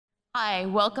Hi,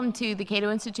 welcome to the Cato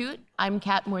Institute. I'm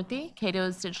Kat Murthy,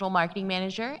 Cato's Digital Marketing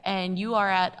Manager, and you are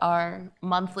at our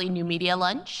monthly new media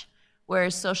lunch, where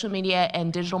social media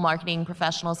and digital marketing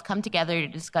professionals come together to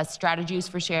discuss strategies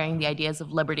for sharing the ideas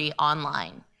of liberty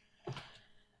online.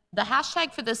 The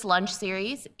hashtag for this lunch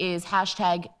series is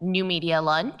hashtag New Media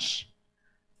Lunch.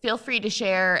 Feel free to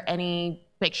share any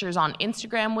pictures on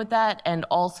Instagram with that, and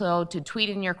also to tweet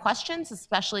in your questions,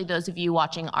 especially those of you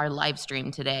watching our live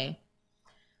stream today.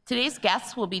 Today's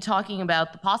guests will be talking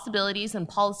about the possibilities and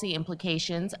policy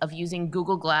implications of using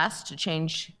Google Glass to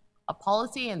change a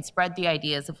policy and spread the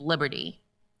ideas of liberty.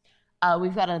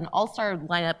 We've got an all-star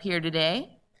lineup here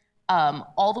today.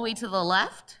 All the way to the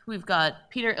left, we've got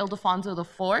Peter Ildefonso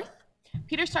IV.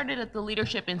 Peter started at the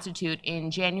Leadership Institute in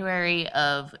January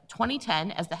of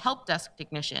 2010 as the help desk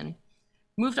technician,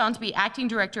 moved on to be acting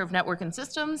director of network and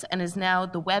systems, and is now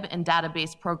the web and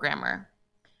database programmer.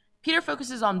 Peter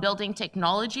focuses on building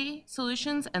technology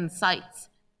solutions and sites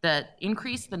that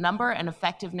increase the number and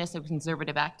effectiveness of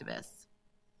conservative activists.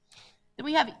 Then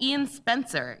we have Ian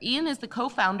Spencer. Ian is the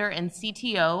co-founder and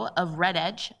CTO of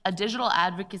RedEdge, a digital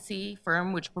advocacy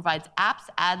firm which provides apps,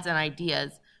 ads, and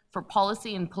ideas for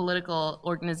policy and political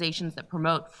organizations that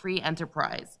promote free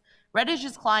enterprise.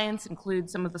 RedEdge's clients include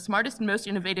some of the smartest and most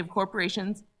innovative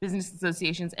corporations, business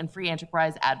associations, and free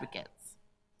enterprise advocates.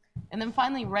 And then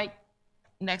finally, right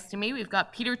next to me, we've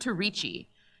got Peter Torici.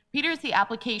 Peter is the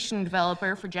application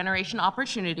developer for Generation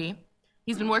Opportunity.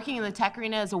 He's been working in the tech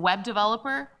arena as a web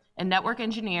developer and network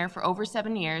engineer for over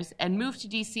 7 years and moved to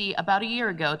DC about a year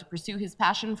ago to pursue his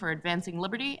passion for advancing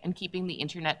liberty and keeping the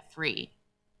internet free.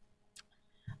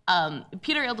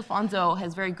 Peter Ildefonso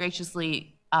has very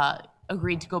graciously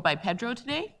agreed to go by Pedro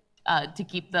today to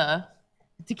keep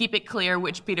it clear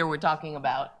which Peter we're talking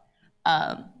about.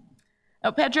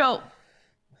 Now, Pedro,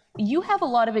 you have a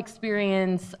lot of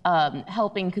experience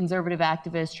helping conservative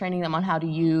activists, training them on how to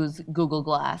use Google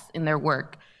Glass in their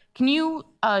work. Can you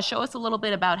show us a little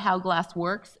bit about how Glass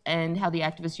works and how the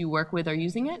activists you work with are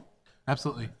using it?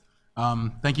 Absolutely.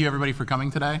 Thank you, everybody, for coming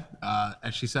today.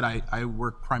 As she said, I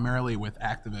work primarily with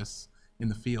activists in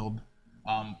the field.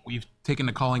 We've taken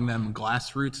to calling them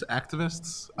grassroots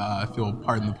activists, if you'll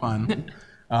pardon the pun.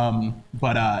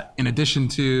 But in addition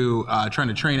to trying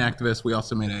to train activists, we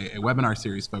also made a webinar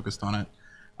series focused on it.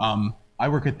 I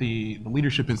work at the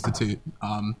Leadership Institute,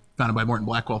 founded by Morton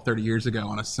Blackwell 30 years ago,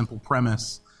 on a simple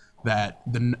premise that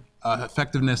the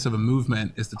effectiveness of a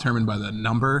movement is determined by the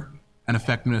number and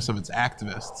effectiveness of its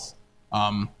activists.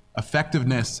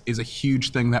 Effectiveness is a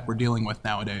huge thing that we're dealing with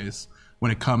nowadays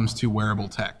when it comes to wearable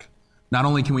tech. Not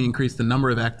only can we increase the number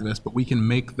of activists, but we can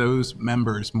make those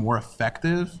members more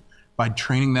effective by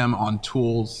training them on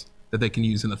tools that they can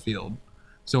use in the field.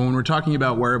 So when we're talking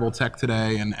about wearable tech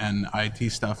today and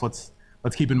IT stuff, let's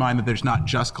keep in mind that there's not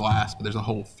just glass, but there's a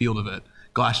whole field of it.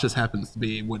 Glass just happens to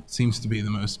be what seems to be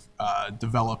the most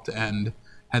developed and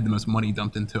had the most money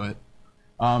dumped into it.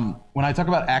 When I talk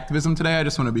about activism today, I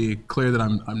just want to be clear that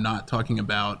I'm not talking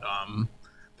about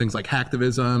things like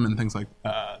hacktivism and things like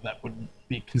that would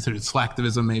be considered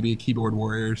slacktivism, maybe keyboard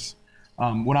warriors.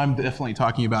 What I'm definitely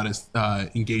talking about is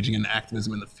engaging in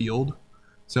activism in the field.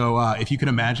 So if you can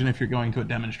imagine, if you're going to a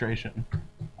demonstration,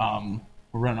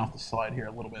 we're running off the slide here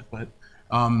a little bit, but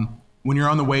when you're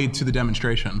on the way to the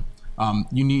demonstration,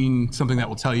 you need something that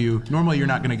will tell you, normally you're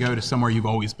not going to go to somewhere you've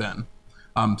always been.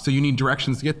 So you need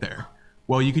directions to get there.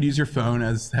 Well, you could use your phone,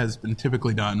 as has been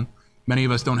typically done. Many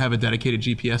of us don't have a dedicated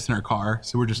GPS in our car,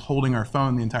 so we're just holding our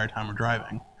phone the entire time we're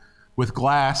driving. With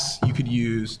Glass, you could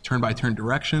use turn-by-turn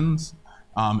directions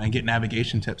and get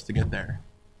navigation tips to get there.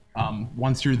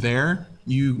 Once you're there,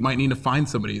 you might need to find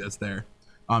somebody that's there.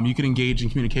 You can engage in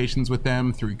communications with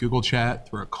them through Google Chat,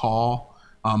 through a call,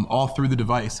 all through the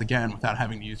device, again, without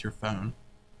having to use your phone.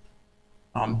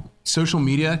 Social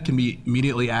media can be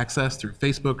immediately accessed through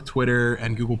Facebook, Twitter,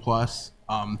 and Google+.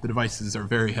 The devices are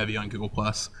very heavy on Google+,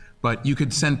 but you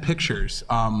could send pictures.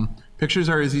 Pictures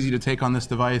are as easy to take on this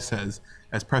device as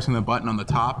pressing the button on the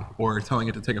top or telling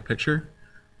it to take a picture,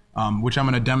 which I'm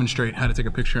going to demonstrate how to take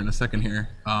a picture in a second here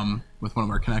with one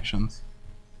of our connections.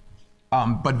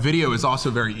 But video is also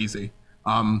very easy.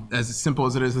 As simple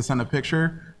as it is to send a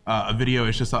picture, a video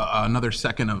is just another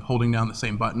second of holding down the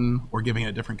same button or giving it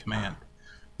a different command.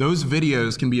 Those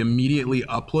videos can be immediately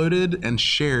uploaded and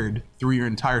shared through your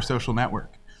entire social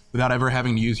network without ever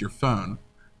having to use your phone.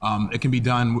 It can be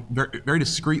done very, very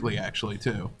discreetly, actually,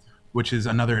 too, which is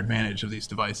another advantage of these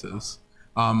devices.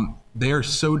 They are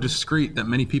so discreet that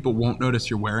many people won't notice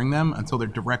you're wearing them until they're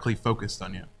directly focused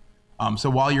on you.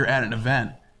 So while you're at an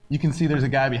event, you can see there's a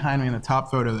guy behind me in the top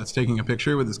photo that's taking a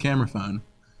picture with his camera phone.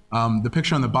 The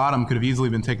picture on the bottom could have easily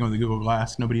been taken with a Google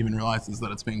Glass. Nobody even realizes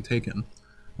that it's being taken.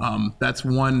 That's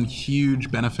one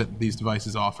huge benefit these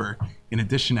devices offer, in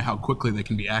addition to how quickly they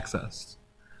can be accessed.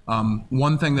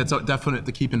 One thing that's definite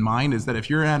to keep in mind is that if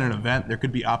you're at an event, there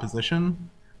could be opposition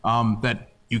that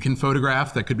you can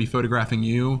photograph, that could be photographing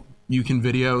you. You can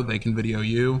video, they can video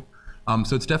you.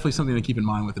 So it's definitely something to keep in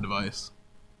mind with the device.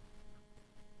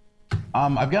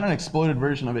 I've got an exploded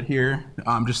version of it here,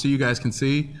 just so you guys can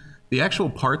see. The actual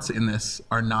parts in this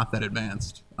are not that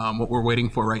advanced. What we're waiting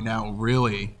for right now,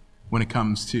 really, when it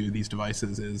comes to these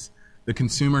devices, is the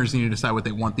consumers need to decide what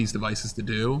they want these devices to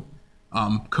do.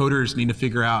 Coders need to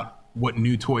figure out what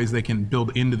new toys they can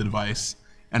build into the device,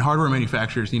 and hardware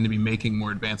manufacturers need to be making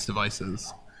more advanced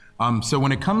devices. So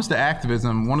when it comes to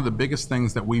activism, one of the biggest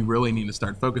things that we really need to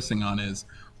start focusing on is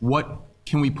what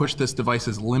can we push this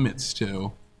device's limits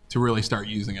to really start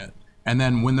using it. And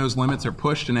then when those limits are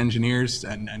pushed and engineers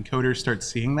and coders start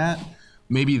seeing that,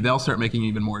 maybe they'll start making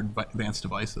even more advanced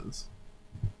devices.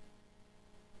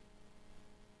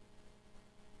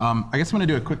 I guess I'm gonna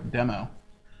do a quick demo.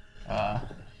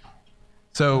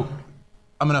 So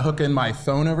I'm gonna hook in my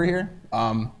phone over here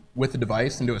with the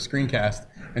device and do a screencast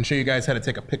and show you guys how to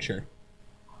take a picture.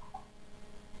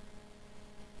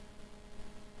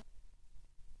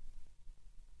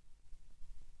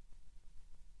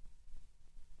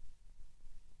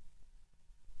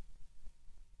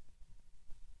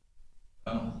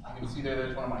 You can see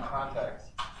there's one of my contacts.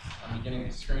 I'm beginning a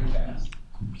screencast.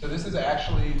 So this is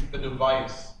actually the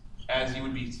device as you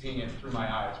would be seeing it through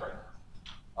my eyes right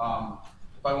now.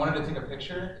 If I wanted to take a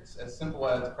picture, it's as simple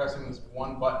as pressing this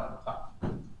one button at the top.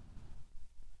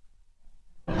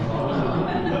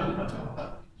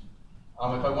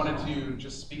 If I wanted to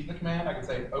just speak the command, I could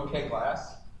say, OK,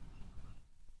 glass.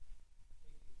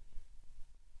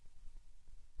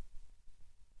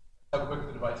 That's how quick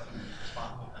the device can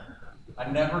respond. I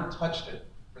never touched it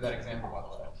for that example, by the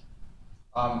way.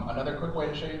 Another quick way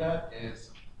to show you that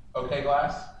is, OK,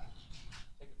 glass.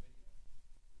 Take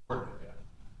a video. Record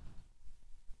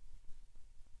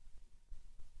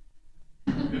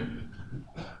video.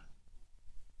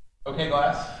 OK,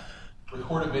 glass.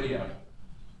 Record a video.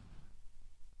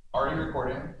 Already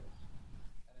recording.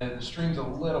 And the stream's a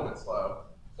little bit slow,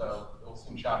 so it'll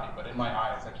seem choppy, but in my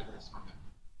eye, it's actually very smooth.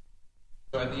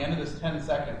 So at the end of this 10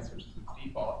 seconds, which is its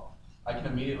default, I can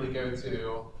immediately go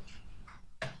to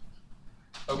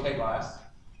OK, glass,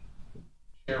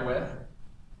 share with,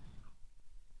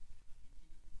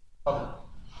 public,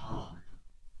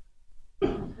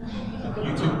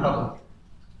 YouTube public.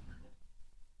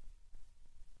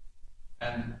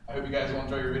 And I hope you guys will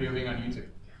enjoy your video being on YouTube.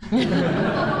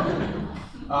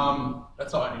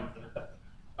 That's all I need.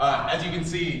 As you can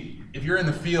see, if you're in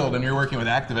the field and you're working with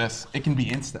activists, it can be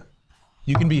instant.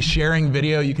 You can be sharing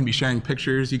video, you can be sharing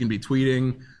pictures, you can be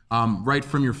tweeting right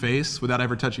from your face without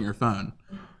ever touching your phone.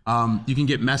 You can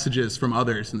get messages from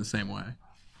others in the same way.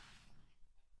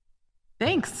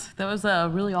 Thanks. That was a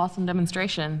really awesome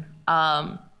demonstration.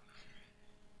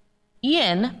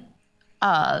 Ian,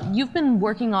 you've been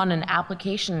working on an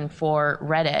application for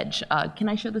Red Edge. Can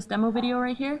I show this demo video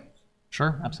right here?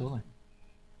 Sure, absolutely.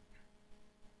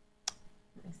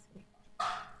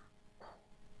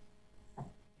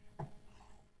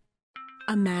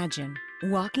 Imagine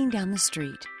walking down the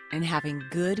street and having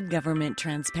good government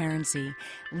transparency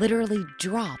literally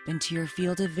drop into your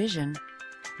field of vision.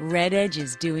 Red Edge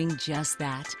is doing just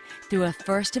that. Through a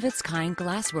first-of-its-kind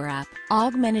glassware app,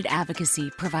 Augmented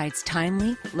Advocacy provides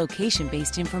timely,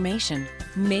 location-based information,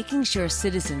 making sure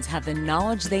citizens have the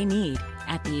knowledge they need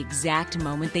at the exact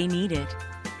moment they need it.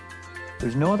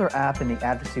 There's no other app in the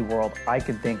advocacy world I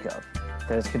can think of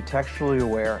that is contextually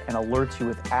aware and alerts you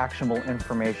with actionable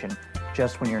information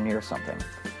just when you're near something.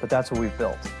 But that's what we've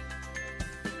built.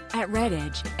 At Red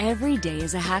Edge, every day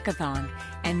is a hackathon,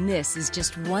 and this is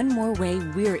just one more way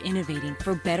we're innovating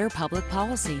for better public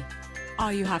policy.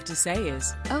 All you have to say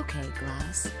is, "Okay,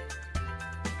 glass."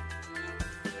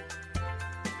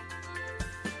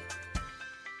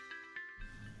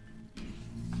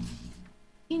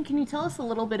 Ian, can you tell us a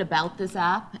little bit about this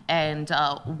app and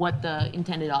what the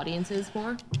intended audience is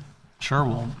for? Sure.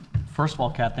 Well, first of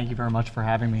all, Kat, thank you very much for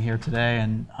having me here today,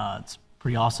 and it's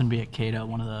pretty awesome to be at Cato,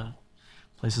 one of the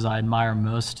places I admire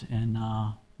most and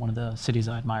one of the cities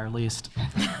I admire least.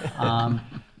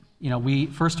 You know, we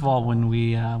first of all, when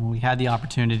we had the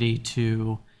opportunity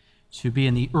to be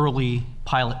in the early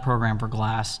pilot program for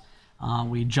Glass,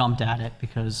 we jumped at it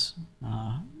because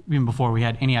even before we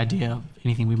had any idea of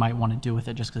anything we might want to do with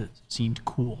it, just because it seemed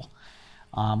cool,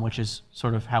 which is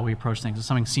sort of how we approach things. If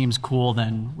something seems cool,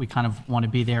 then we kind of want to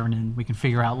be there, and then we can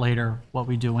figure out later what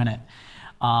we do in it.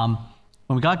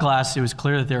 when we got glass, it was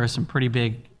clear that there are some pretty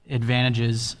big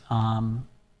advantages and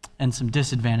some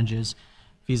disadvantages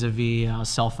vis-a-vis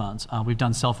cell phones. We've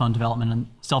done cell phone development and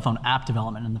cell phone app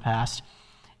development in the past,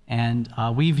 and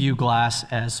we view glass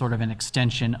as sort of an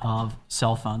extension of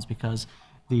cell phones because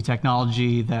the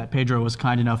technology that Pedro was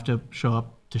kind enough to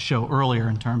show earlier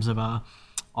in terms of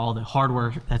all the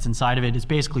hardware that's inside of it is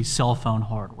basically cell phone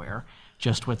hardware,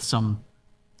 just with some,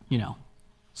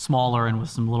 smaller and with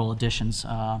some little additions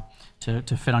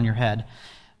to fit on your head.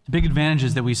 The big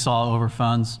advantages that we saw over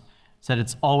phones is that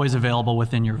it's always available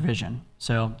within your vision.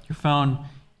 So your phone,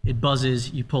 it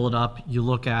buzzes, you pull it up, you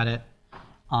look at it.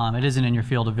 It isn't in your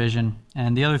field of vision.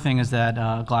 And the other thing is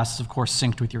that glass is, of course,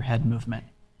 synced with your head movement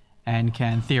and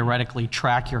can theoretically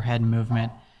track your head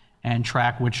movement and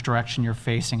track which direction you're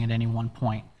facing at any one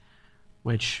point,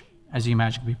 which, as you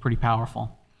imagine, can be pretty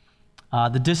powerful.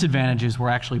 The disadvantages were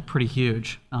actually pretty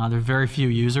huge. There are very few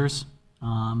users.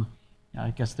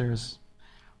 I guess there's,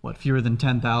 fewer than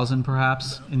 10,000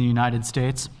 perhaps in the United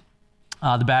States.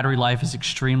 The battery life is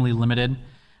extremely limited.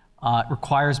 It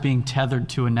requires being tethered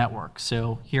to a network.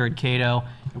 So here at Cato,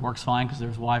 it works fine because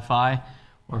there's Wi-Fi,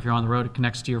 or if you're on the road, it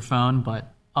connects to your phone,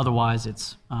 but otherwise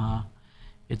it's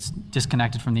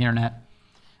disconnected from the internet.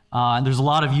 And there's a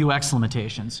lot of UX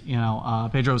limitations.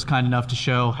 Pedro was kind enough to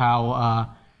show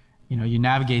how you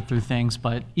navigate through things,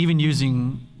 but even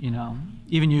using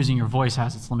your voice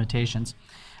has its limitations.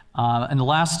 And the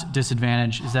last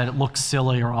disadvantage is that it looks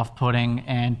silly or off-putting,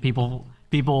 and people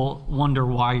wonder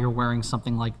why you're wearing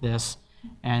something like this,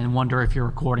 and wonder if you're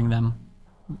recording them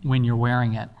when you're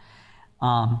wearing it.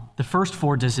 The first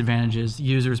four disadvantages,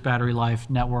 users, battery life,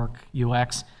 network,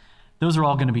 UX, those are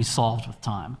all going to be solved with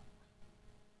time.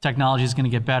 Technology is going to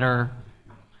get better.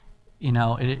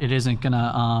 It isn't going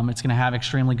to, it's going to have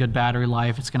extremely good battery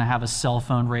life. It's going to have a cell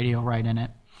phone radio right in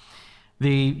it.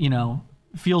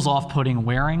 Feels off-putting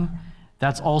wearing,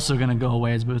 that's also going to go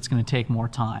away, but it's going to take more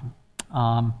time.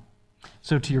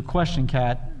 So to your question,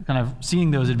 Kat, kind of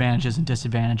seeing those advantages and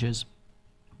disadvantages,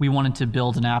 we wanted to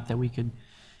build an app that we could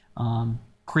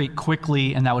create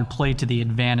quickly and that would play to the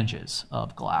advantages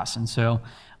of glass. And so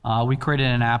we created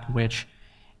an app which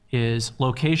is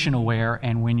location aware,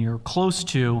 and when you're close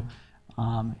to,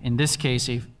 in this case,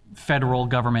 a federal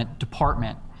government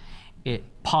department, it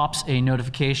pops a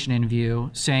notification in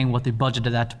view saying what the budget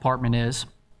of that department is,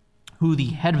 who the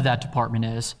head of that department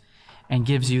is, and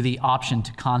gives you the option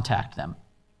to contact them.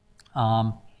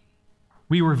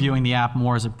 We were viewing the app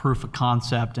more as a proof of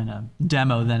concept and a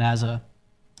demo than as a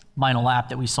final app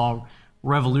that we saw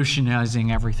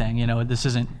revolutionizing everything. This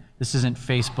isn't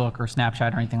Facebook or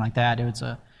Snapchat or anything like that.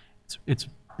 It's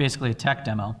basically a tech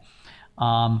demo.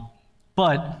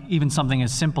 But even something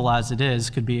as simple as it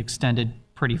is could be extended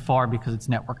pretty far because it's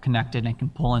network connected and can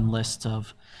pull in lists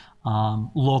of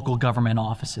local government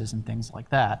offices and things like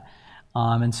that.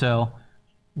 And so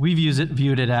we've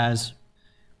viewed it as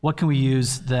what can we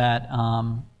use that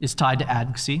is tied to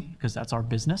advocacy, because that's our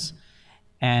business,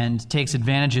 and takes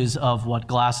advantages of what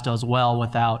glass does well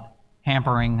without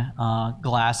hampering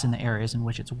glass in the areas in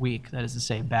which it's weak, that is to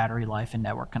say battery life and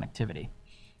network connectivity.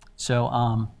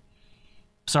 So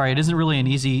sorry, it isn't really an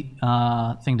easy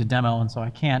thing to demo, and so I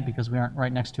can't because we aren't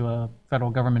right next to a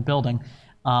federal government building.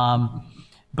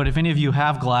 But if any of you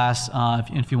have glass,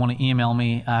 if you want to email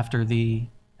me after the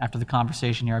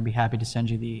conversation here, I'd be happy to send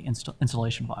you the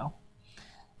installation file.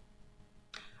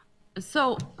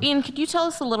 So, Ian, could you tell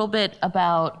us a little bit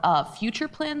about future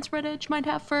plans RedEdge might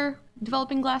have for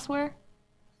developing glassware?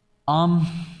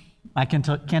 I can't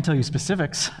tell you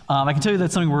specifics. I can tell you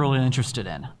that's something we're really interested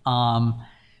in.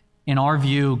 In our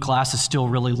view, glass is still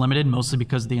really limited, mostly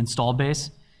because of the install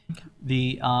base.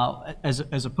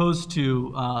 As opposed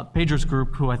to Pedro's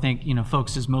group, who I think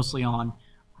focuses mostly on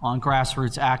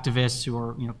grassroots activists who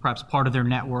are perhaps part of their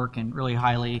network and really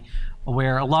highly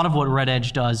aware. A lot of what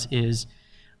RedEdge does is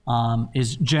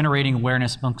generating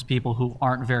awareness amongst people who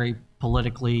aren't very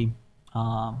politically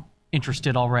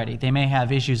interested already. They may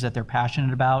have issues that they're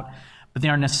passionate about, but they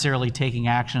aren't necessarily taking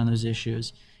action on those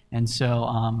issues. And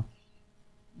so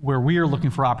where we are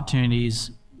looking for opportunities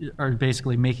are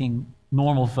basically making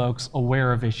normal folks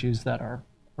aware of issues that are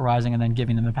arising and then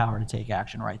giving them the power to take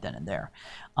action right then and there.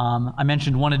 I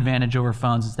mentioned one advantage over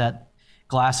phones is that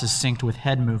glass is synced with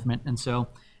head movement. And so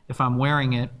if I'm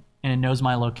wearing it and it knows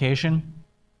my location,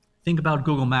 think about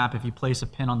Google Map. If you place a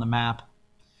pin on the map,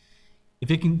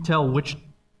 if it can tell which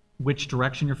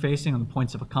direction you're facing on the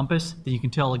points of a compass, then you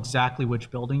can tell exactly which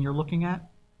building you're looking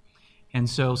at. And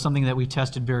so something that we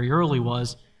tested very early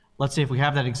was, let's say if we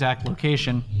have that exact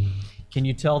location, can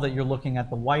you tell that you're looking at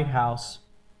the White House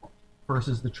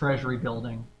versus the Treasury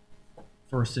building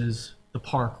versus the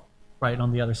park right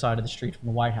on the other side of the street from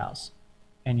the White House.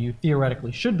 And you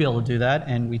theoretically should be able to do that,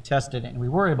 and we tested it, and we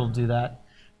were able to do that.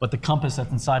 But the compass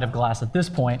that's inside of glass at this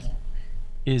point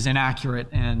is inaccurate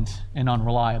and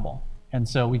unreliable. And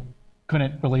so we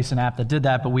couldn't release an app that did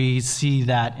that, but we see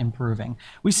that improving.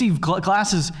 We see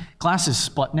glass is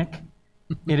Sputnik.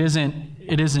 It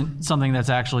isn't something that's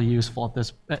actually useful at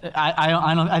this.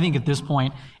 I think at this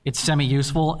point it's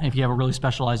semi-useful if you have a really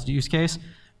specialized use case,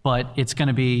 but it's going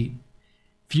to be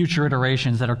future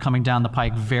iterations that are coming down the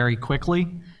pike very quickly,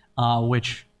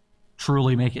 which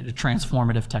truly make it a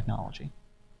transformative technology.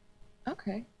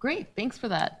 Okay, great. Thanks for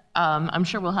that. I'm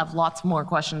sure we'll have lots more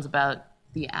questions about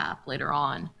the app later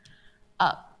on.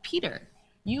 Peter,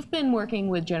 you've been working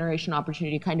with Generation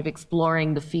Opportunity, kind of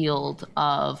exploring the field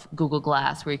of Google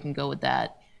Glass, where you can go with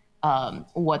that,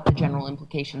 what the general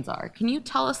implications are. Can you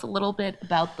tell us a little bit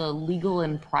about the legal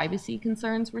and privacy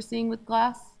concerns we're seeing with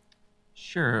Glass?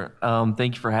 Sure.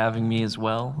 Thank you for having me as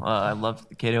well. I love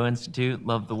the Cato Institute,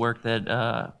 love the work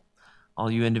that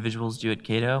all you individuals do at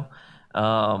Cato.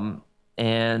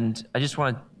 And I just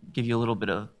want to give you a little bit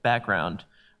of background.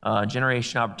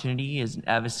 Generation Opportunity is an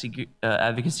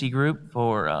advocacy group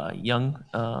for young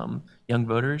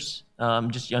voters,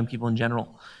 just young people in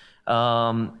general.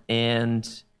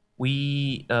 And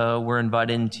we were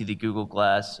invited into the Google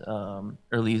Glass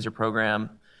early user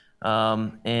program.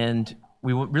 And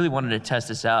we really wanted to test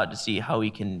this out to see how we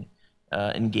can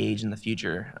engage in the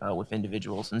future with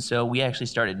individuals. And so we actually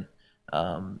started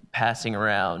passing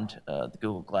around the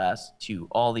Google Glass to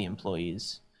all the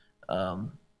employees.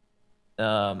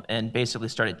 And basically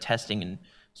started testing and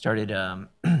started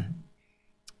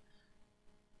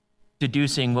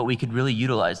deducing what we could really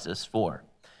utilize this for.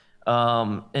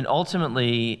 And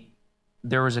ultimately,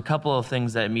 there was a couple of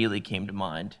things that immediately came to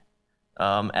mind.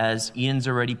 As Ian's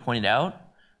already pointed out,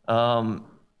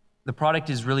 the product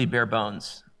is really bare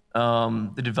bones.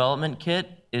 The development kit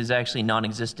is actually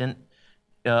non-existent.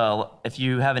 If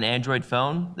you have an Android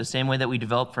phone, the same way that we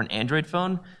develop for an Android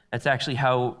phone, that's actually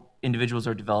how individuals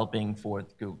are developing for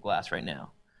Google Glass right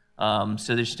now.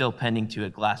 So they're still pending to a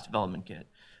Glass development kit.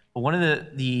 But one of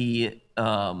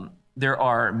there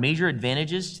are major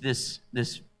advantages to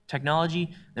this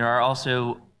technology. There are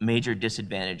also major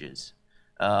disadvantages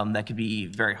that could be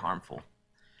very harmful.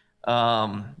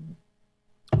 While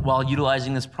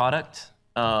utilizing this product,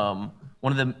 one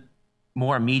of the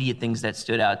more immediate things that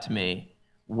stood out to me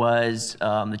was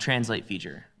the translate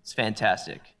feature. It's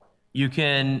fantastic. You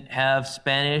can have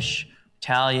Spanish,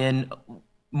 Italian,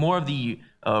 more of the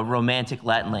romantic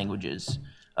Latin languages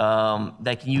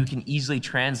that you can easily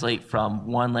translate from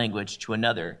one language to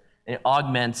another. It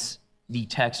augments the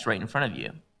text right in front of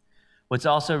you. What's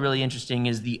also really interesting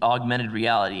is the augmented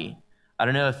reality. I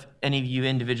don't know if any of you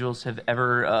individuals have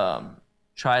ever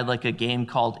tried like a game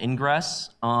called Ingress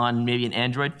on maybe an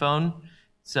Android phone.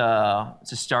 It's a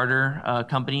starter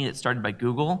company that's started by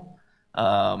Google.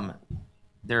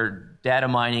 They're data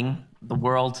mining the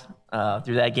world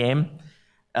through that game.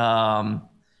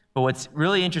 But what's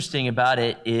really interesting about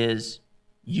it is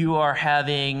you are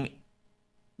having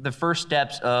the first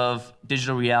steps of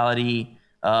digital reality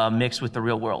mixed with the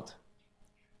real world.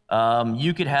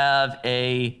 You could have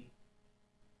a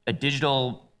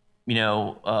digital,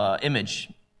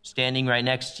 image standing right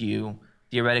next to you,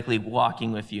 theoretically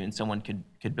walking with you, and someone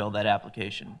could build that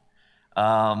application.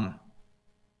 Some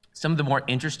of the more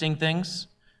interesting things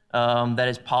that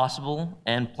is possible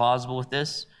and plausible with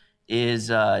this is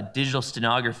digital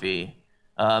stenography.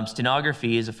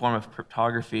 Stenography is a form of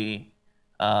cryptography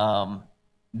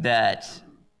that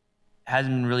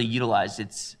hasn't been really utilized.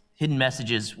 It's hidden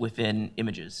messages within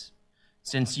images.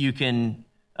 Since you can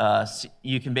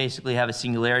basically have a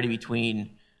singularity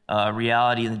between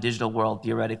reality and the digital world,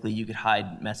 theoretically you could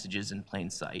hide messages in plain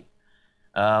sight,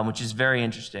 which is very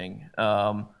interesting.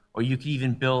 Or you could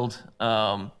even build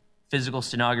physical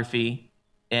stenography,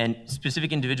 and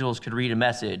specific individuals could read a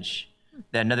message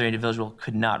that another individual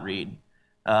could not read.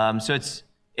 So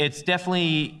it's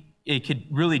definitely, it could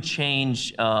really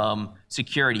change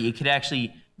security. It could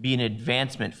actually be an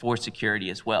advancement for security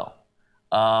as well,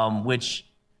 which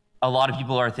a lot of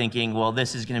people are thinking, well,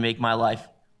 this is going to make my life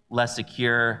less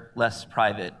secure, less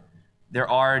private. There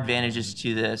are advantages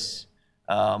to this.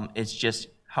 It's just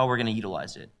how we're going to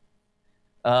utilize it.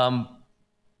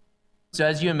 So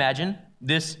as you imagine,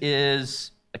 this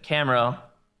is a camera.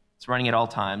 It's running at all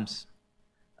times.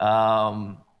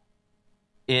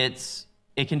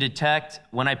 It can detect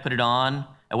when I put it on,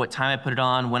 at what time I put it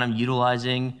on, when I'm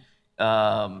utilizing.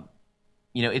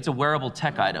 It's a wearable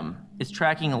tech item. It's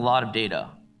tracking a lot of data.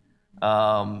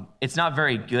 It's not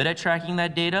very good at tracking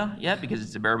that data yet because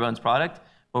it's a bare bones product,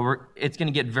 but it's going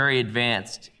to get very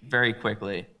advanced very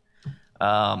quickly.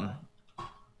 And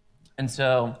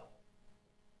so,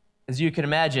 as you can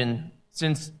imagine,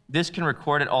 since this can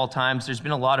record at all times, there's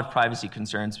been a lot of privacy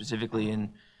concerns, specifically in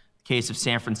the case of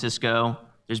San Francisco.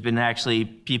 There's been actually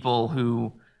people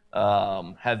who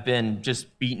have been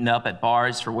just beaten up at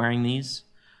bars for wearing these.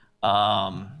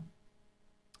 And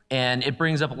it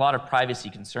brings up a lot of privacy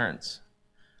concerns.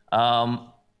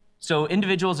 So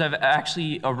individuals have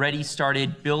actually already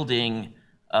started building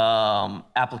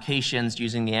applications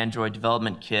using the Android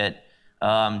Development Kit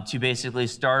to basically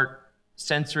start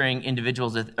censoring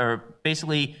individuals, or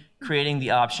basically creating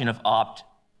the option of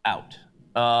opt-out,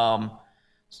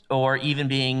 or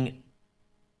even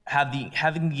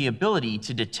having the ability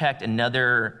to detect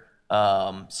another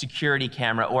security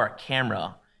camera or a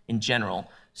camera in general.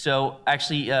 So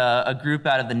actually, a group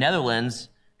out of the Netherlands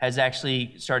has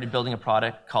actually started building a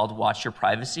product called Watch Your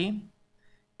Privacy,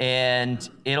 and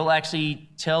it'll actually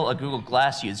tell a Google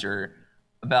Glass user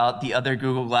about the other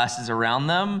Google Glasses around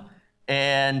them,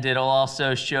 and it'll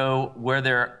also show where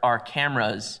there are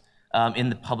cameras in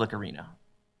the public arena.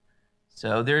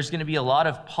 So there's going to be a lot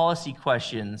of policy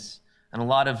questions, and a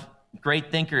lot of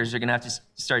great thinkers are going to have to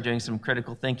start doing some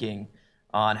critical thinking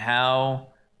on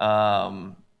how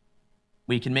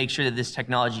we can make sure that this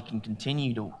technology can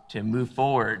continue to move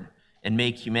forward and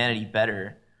make humanity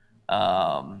better,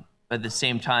 but at the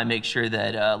same time make sure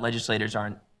that legislators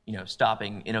aren't,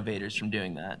 stopping innovators from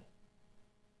doing that.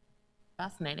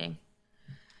 Fascinating.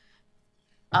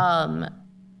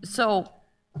 So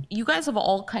you guys have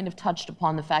all kind of touched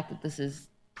upon the fact that this is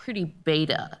pretty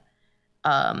beta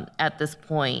at this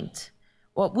point.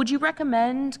 Well, would you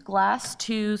recommend Glass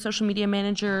to social media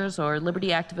managers or liberty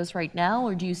activists right now,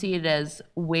 or do you see it as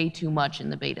way too much in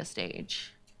the beta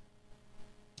stage?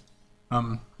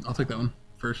 I'll take that one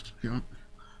first if you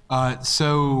want.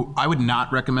 So I would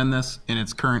not recommend this in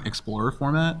its current Explorer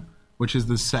format, which is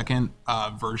the second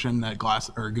version that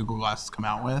Google Glass has come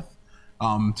out with.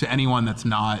 To anyone that's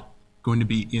not going to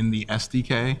be in the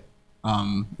SDK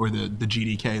or the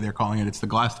GDK, they're calling it. It's the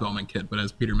Glass Development Kit, but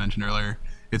as Peter mentioned earlier,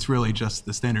 it's really just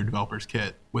the standard developer's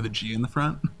kit with a G in the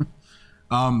front.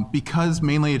 Because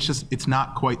mainly it's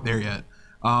not quite there yet.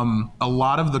 A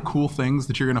lot of the cool things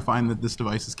that you're going to find that this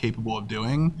device is capable of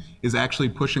doing is actually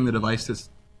pushing the device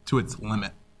to its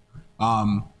limit.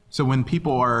 So when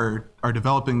people are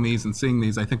developing these and seeing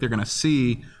these, I think they're going to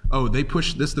see, oh, they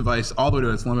pushed this device all the way to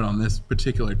its limit on this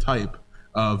particular type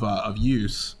of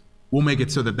use. We'll make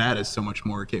it so that is so much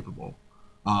more capable.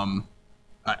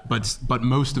 But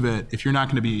most of it, if you're not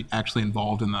going to be actually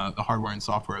involved in the hardware and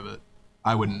software of it,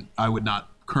 I would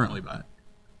not currently buy it.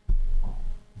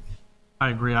 I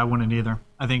agree. I wouldn't either.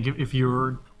 I think if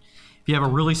you have a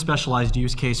really specialized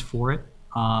use case for it,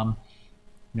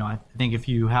 I think if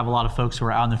you have a lot of folks who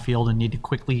are out in the field and need to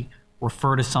quickly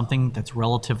refer to something that's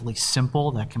relatively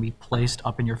simple that can be placed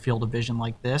up in your field of vision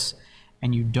like this,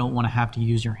 and you don't want to have to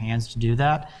use your hands to do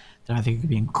that, then I think it could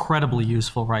be incredibly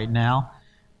useful right now,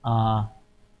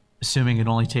 assuming it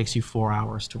only takes you 4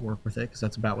 hours to work with it, because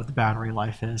that's about what the battery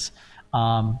life is.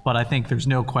 But I think there's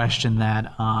no question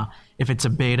that if it's a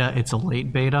beta, it's a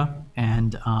late beta,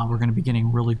 and we're going to be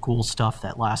getting really cool stuff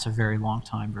that lasts a very long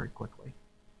time very quickly.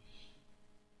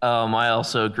 I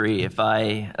also agree. If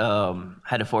I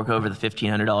had to fork over the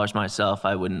 $1,500 myself,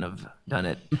 I wouldn't have done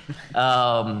it.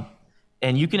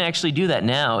 And you can actually do that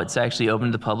now. It's actually open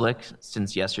to the public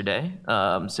since yesterday.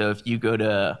 So if you go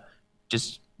to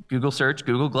just Google search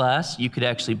Google Glass, you could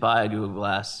actually buy a Google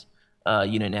Glass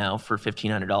unit now for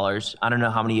 $1,500. I don't know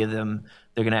how many of them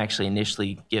they're going to actually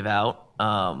initially give out,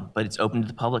 but it's open to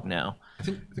the public now. I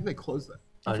think they closed that.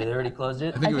 Oh, did they already close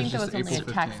it? I think was there just was only a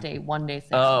April tax 15th. day, 1 day.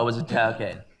 Oh, it was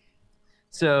okay.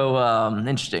 So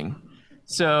interesting.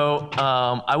 So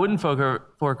I wouldn't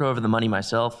fork over the money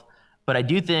myself, but I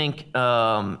do think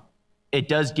it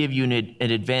does give you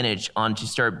an advantage on to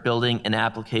start building an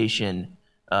application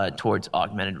towards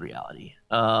augmented reality.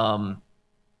 And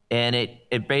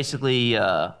it basically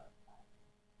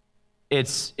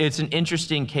it's an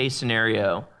interesting case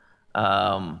scenario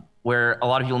where a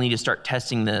lot of people need to start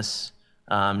testing this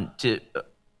to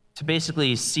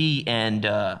basically see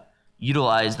and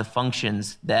utilize the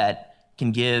functions that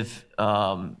can give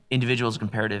individuals a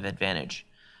comparative advantage.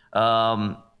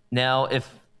 Now, if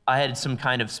I had some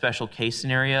kind of special case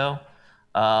scenario,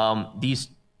 the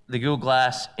Google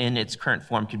Glass in its current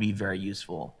form could be very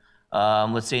useful.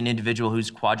 Let's say an individual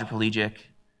who's quadriplegic,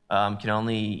 can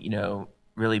only,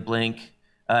 really blink.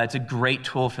 It's a great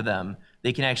tool for them.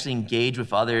 They can actually engage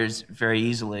with others very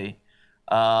easily,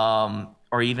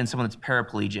 or even someone that's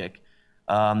paraplegic.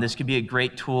 This could be a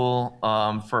great tool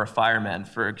for a fireman,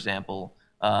 for example,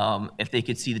 if they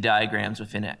could see the diagrams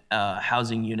within a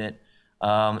housing unit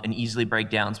and easily break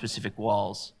down specific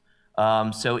walls.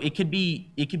 So it could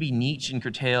be niche and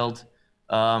curtailed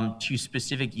to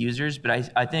specific users,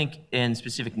 but I think in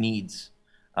specific needs.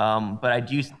 But I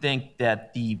do think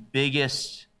that the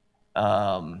biggest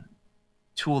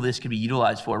tool this could be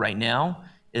utilized for right now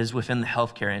is within the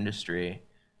healthcare industry,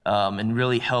 and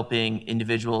really helping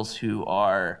individuals who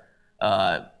are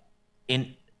have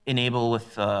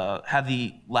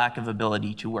the lack of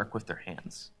ability to work with their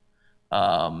hands,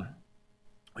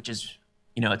 which is,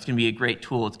 it's going to be a great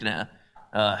tool. It's going to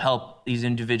help these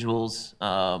individuals,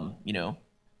 have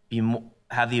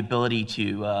the ability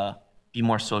to be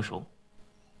more social.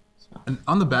 And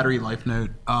on the battery life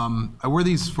note, I wore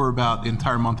these for about the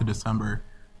entire month of December,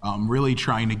 really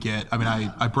trying to get,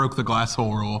 I broke the glass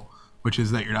hole rule, which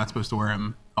is that you're not supposed to wear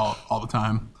them all the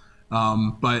time.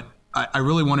 But I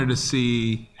really wanted to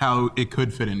see how it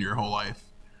could fit into your whole life.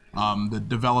 The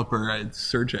developer,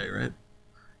 Sergey, right?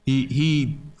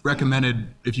 He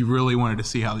recommended, if you really wanted to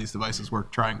see how these devices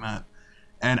work, trying that.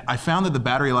 And I found that the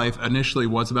battery life initially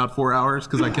was about 4 hours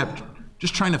because I kept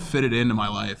just trying to fit it into my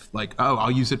life. Like, oh, I'll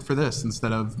use it for this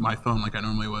instead of my phone like I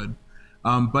normally would.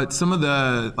 But some of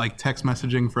the text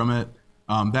messaging from it,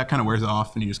 that kind of wears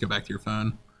off and you just get back to your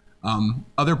phone.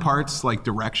 Other parts like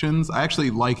directions, I actually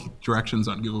like directions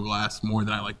on Google Glass more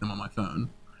than I like them on my phone.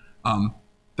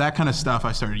 That kind of stuff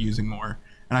I started using more.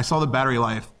 And I saw the battery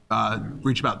life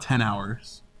reach about 10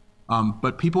 hours.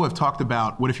 But people have talked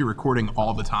about, what if you're recording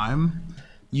all the time?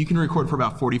 You can record for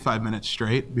about 45 minutes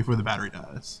straight before the battery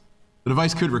dies. The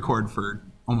device could record for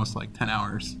almost 10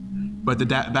 hours, but the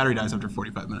battery dies after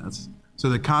 45 minutes. So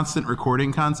the constant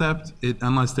recording concept,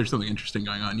 unless there's something interesting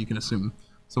going on, you can assume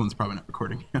someone's probably not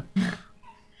recording.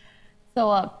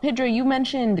 So, Pedro, you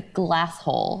mentioned glass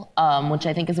hole, which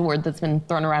I think is a word that's been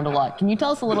thrown around a lot. Can you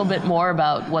tell us a little bit more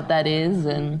about what that is?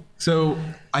 So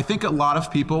I think a lot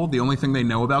of people, the only thing they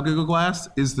know about Google Glass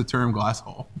is the term glass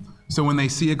hole. So when they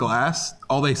see a glass,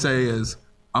 all they say is,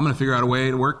 I'm going to figure out a way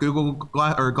to work Google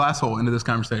Glass or glass hole into this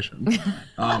conversation,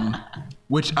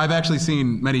 which I've actually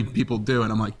seen many people do.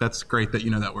 And I'm like, that's great that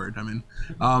you know that word.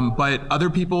 But other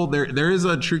people, there is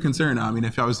a true concern.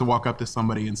 If I was to walk up to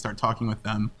somebody and start talking with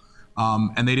them,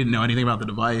 and they didn't know anything about the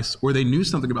device, or they knew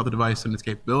something about the device and its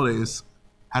capabilities,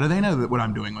 how do they know what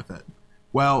I'm doing with it?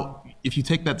 Well, if you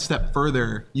take that step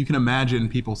further, you can imagine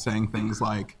people saying things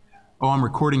like, oh, I'm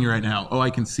recording you right now. Oh, I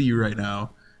can see you right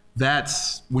now.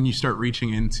 That's when you start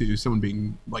reaching into someone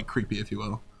being creepy, if you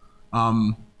will.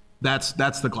 That's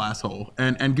the glass hole.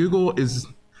 And Google is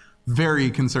very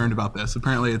concerned about this.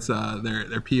 Apparently it's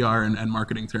their PR and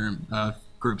marketing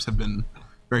groups have been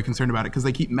very concerned about it because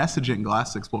they keep messaging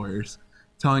glass explorers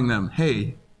telling them,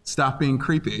 hey, stop being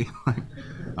creepy.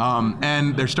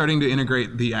 And they're starting to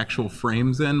integrate the actual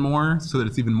frames in more so that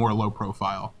it's even more low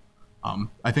profile.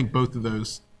 I think both of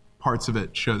those parts of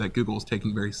it show that Google is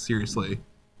taking very seriously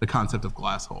the concept of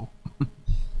glass hole.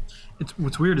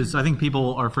 What's weird is I think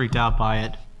people are freaked out by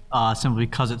it simply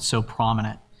because it's so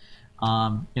prominent.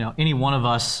 Any one of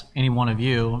us, any one of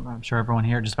you, I'm sure everyone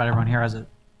here, just about everyone here has a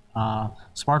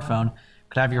smartphone,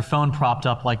 could have your phone propped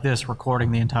up like this,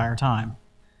 recording the entire time.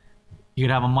 You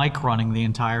could have a mic running the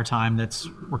entire time that's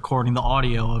recording the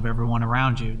audio of everyone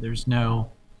around you. There's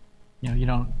no, you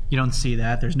don't see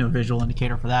that. There's no visual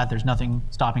indicator for that. There's nothing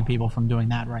stopping people from doing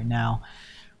that right now.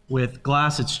 With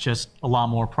glass, it's just a lot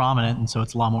more prominent, and so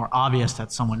it's a lot more obvious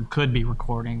that someone could be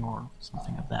recording or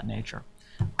something of that nature.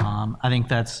 I think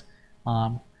that's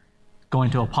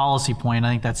going to a policy point. I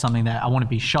think that's something that I wouldn't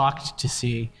be shocked to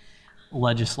see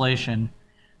legislation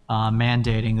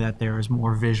mandating that there is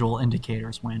more visual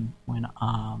indicators when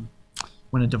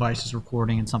a device is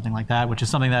recording and something like that, which is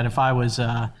something that if I was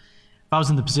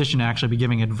in the position to actually be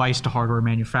giving advice to hardware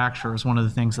manufacturers, one of the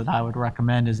things that I would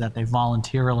recommend is that they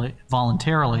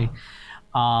voluntarily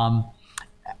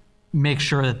make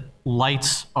sure that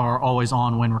lights are always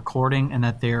on when recording and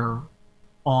that they're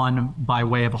on by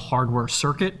way of a hardware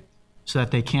circuit so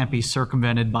that they can't be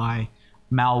circumvented by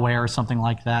malware or something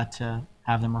like that to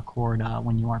have them record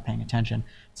when you aren't paying attention.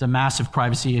 It's a massive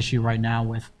privacy issue right now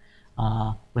with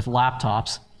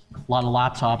laptops. A lot of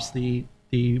laptops, the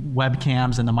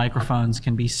webcams and the microphones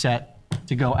can be set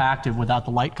to go active without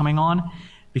the light coming on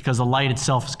because the light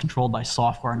itself is controlled by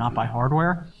software, not by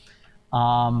hardware.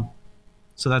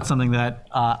 So that's something that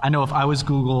I know if I was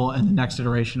Google and the next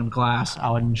iteration of Glass, I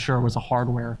would ensure was a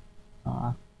hardware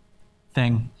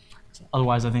thing.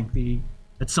 Otherwise, I think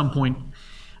at some point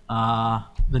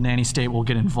the nanny state will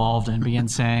get involved and begin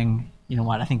saying, you know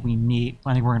what, I think we're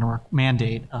going to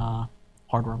mandate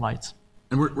hardware lights.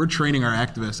 And we're training our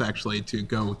activists actually to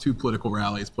go to political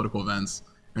rallies, political events,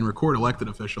 and record elected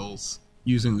officials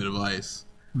using the device.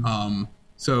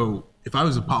 So if I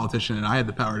was a politician and I had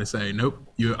the power to say, nope,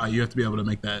 you have to be able to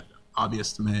make that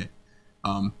obvious to me,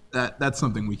 that's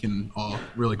something we can all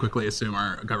really quickly assume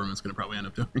our government's going to probably end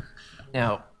up doing.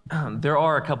 Now, there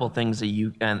are a couple things that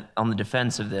you, and on the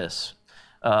defense of this,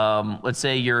 let's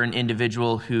say you're an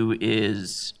individual who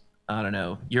is, I don't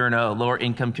know, you're in a lower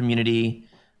income community,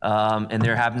 and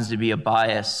there happens to be a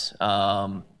bias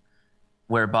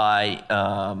whereby,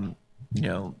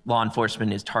 law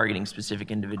enforcement is targeting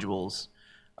specific individuals.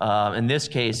 In this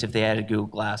case, if they had a Google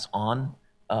Glass on,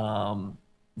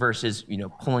 versus,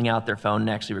 pulling out their phone and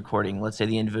actually recording, let's say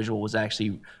the individual was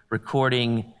actually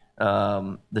recording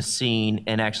the scene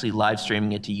and actually live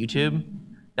streaming it to YouTube,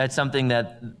 that's something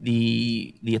that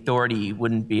the authority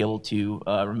wouldn't be able to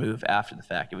remove after the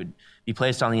fact. It would be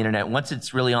placed on the internet. Once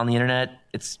it's really on the internet,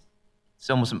 it's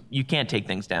almost, you can't take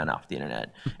things down off the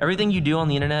internet. Everything you do on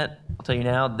the internet, I'll tell you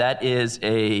now, that is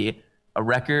a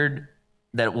record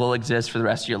that will exist for the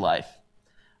rest of your life.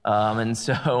 And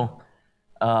so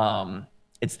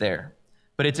it's there.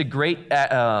 But it's a great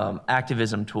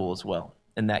activism tool as well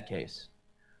in that case.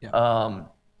 Yeah.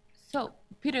 So,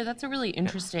 Peter, that's a really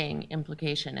interesting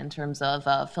implication in terms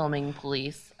of filming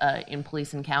police in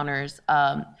police encounters.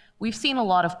 We've seen a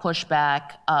lot of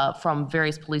pushback from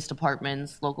various police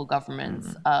departments, local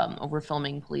governments, over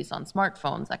filming police on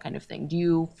smartphones, that kind of thing. Do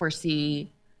you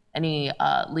foresee any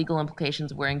legal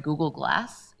implications of wearing Google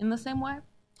Glass in the same way?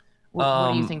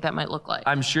 What do you think that might look like?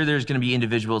 I'm sure there's going to be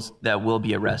individuals that will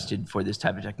be arrested for this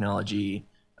type of technology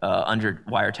under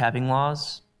wiretapping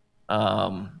laws.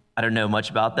 I don't know much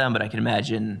about them, but I can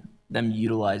imagine them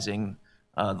utilizing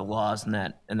the laws in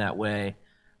that way.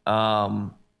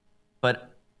 But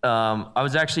I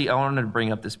wanted to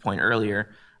bring up this point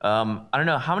earlier. I don't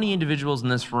know how many individuals in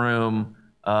this room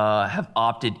have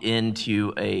opted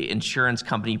into a insurance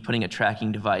company putting a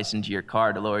tracking device into your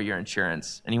car to lower your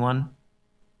insurance. Anyone?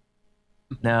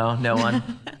 No one.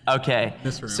 Okay.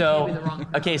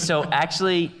 So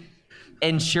actually,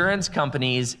 insurance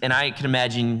companies, and I can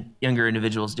imagine younger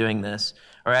individuals doing this,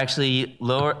 are actually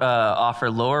offer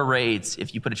lower rates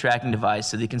if you put a tracking device,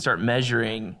 so they can start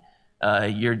measuring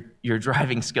your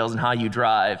driving skills and how you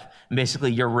drive, and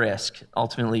basically your risk,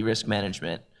 ultimately risk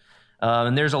management.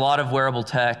 And there's a lot of wearable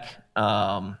tech.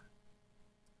 For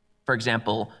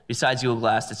example, besides Google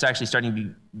Glass, it's actually starting to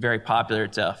be very popular.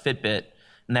 It's a Fitbit,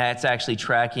 and that's actually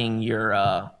tracking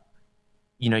your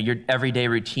everyday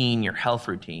routine, your health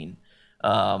routine.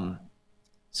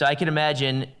 So I can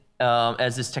imagine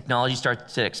as this technology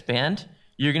starts to expand,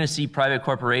 you're going to see private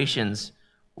corporations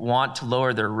want to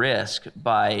lower their risk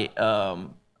by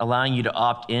allowing you to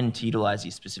opt in to utilize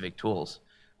these specific tools.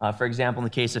 For example, in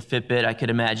the case of Fitbit, I could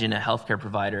imagine a healthcare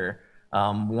provider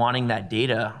wanting that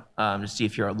data to see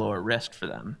if you're a lower risk for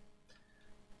them.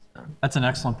 That's an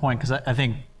excellent point, because I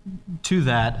think to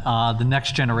that, the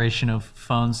next generation of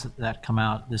phones that come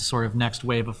out, this sort of next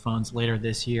wave of phones later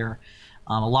this year,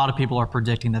 a lot of people are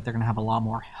predicting that they're going to have a lot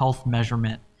more health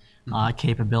measurement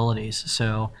capabilities.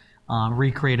 So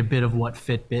recreate a bit of what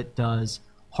Fitbit does,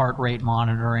 heart rate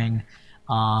monitoring,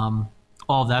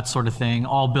 all that sort of thing,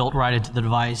 all built right into the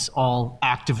device, all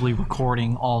actively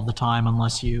recording all the time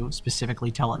unless you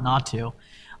specifically tell it not to.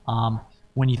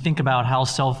 When you think about how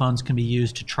cell phones can be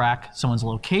used to track someone's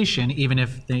location, even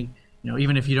if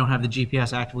you don't have the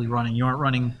GPS actively running, you aren't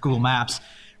running Google Maps.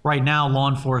 Right now, law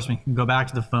enforcement can go back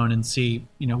to the phone and see,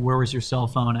 where was your cell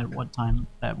phone at what time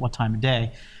of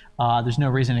day. There's no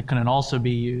reason it couldn't also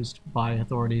be used by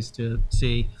authorities to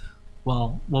see,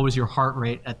 well, what was your heart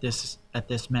rate at this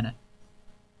minute?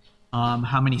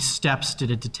 How many steps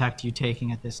did it detect you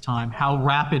taking at this time? How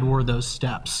rapid were those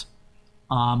steps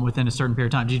within a certain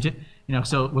period of time?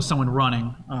 So was someone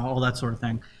running? All that sort of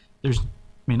thing.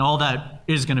 All that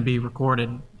is going to be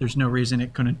recorded. There's no reason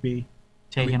it couldn't be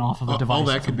taken off of a device. All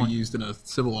that could be used in a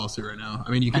civil lawsuit right now.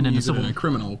 You can use it in a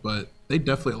criminal, but they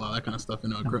definitely allow that kind of stuff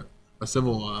in a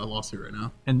civil lawsuit right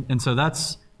now. And so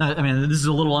this is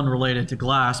a little unrelated to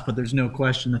Glass, but there's no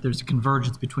question that there's a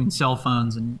convergence between cell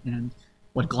phones and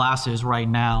what Glass is right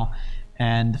now.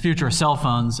 And the future of cell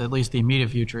phones, at least the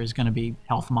immediate future, is going to be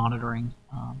health monitoring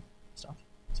stuff.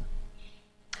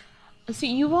 So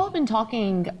you've all been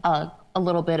talking a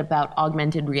little bit about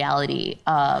augmented reality.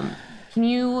 Can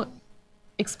you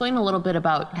explain a little bit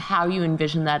about how you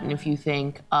envision that, and if you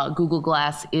think Google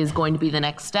Glass is going to be the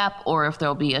next step, or if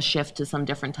there'll be a shift to some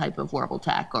different type of wearable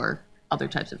tech or other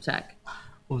types of tech?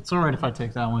 Well, it's all right if I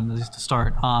take that one just to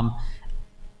start.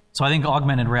 So I think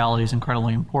augmented reality is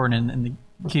incredibly important, and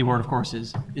the key word, of course,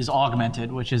 is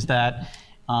augmented, which is that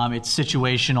it's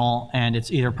situational, and it's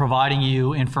either providing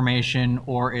you information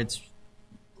or it's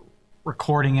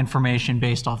recording information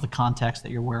based off the context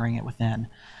that you're wearing it within.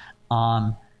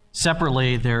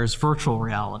 Separately, there's virtual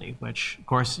reality, which of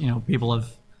course, people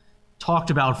have talked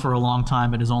about for a long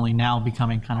time, but is only now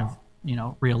becoming kind of,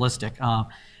 realistic. I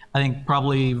think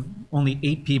probably only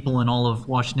 8 people in all of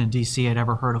Washington, D.C. had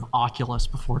ever heard of Oculus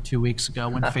before 2 weeks ago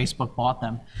when Facebook bought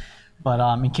them. But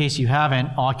in case you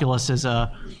haven't, Oculus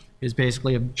is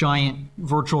basically a giant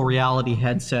virtual reality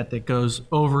headset that goes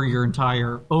over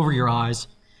your eyes,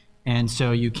 and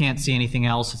so you can't see anything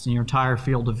else. It's in your entire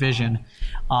field of vision,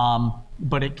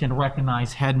 but it can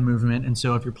recognize head movement. And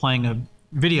so if you're playing a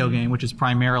video game, which is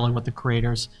primarily what the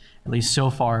creators, at least so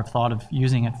far, have thought of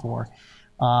using it for,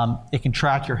 it can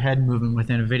track your head movement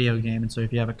within a video game. And so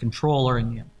if you have a controller,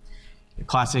 and a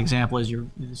classic example is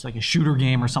it's like a shooter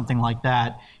game or something like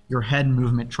that, your head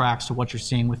movement tracks to what you're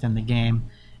seeing within the game,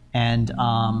 and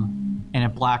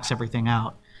it blacks everything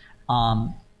out.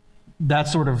 That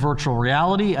sort of virtual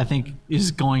reality, I think,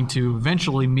 is going to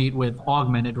eventually meet with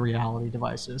augmented reality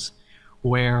devices,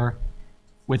 where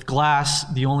with glass,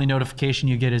 the only notification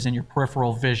you get is in your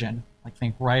peripheral vision, like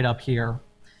think right up here.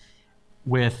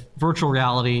 With virtual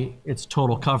reality, it's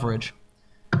total coverage.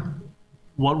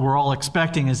 What we're all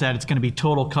expecting is that it's going to be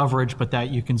total coverage, but that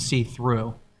you can see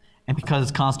through. And because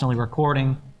it's constantly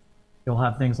recording, you'll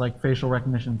have things like facial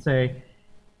recognition. Say,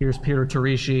 here's Peter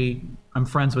Tarishi, I'm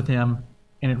friends with him,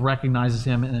 and it recognizes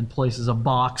him and then places a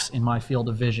box in my field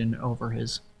of vision over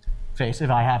his face. If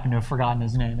I happen to have forgotten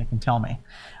his name, it can tell me.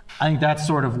 I think that's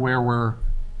sort of where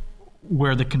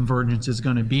the convergence is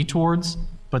going to be towards,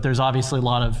 but there's obviously a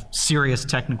lot of serious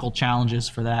technical challenges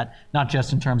for that, not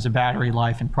just in terms of battery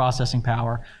life and processing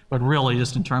power, but really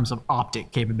just in terms of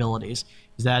optic capabilities.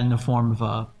 Is that in the form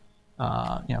of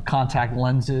contact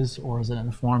lenses, or is it in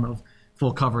the form of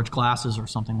full coverage glasses or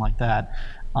something like that?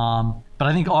 But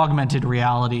I think augmented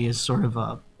reality is sort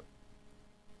of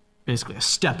basically a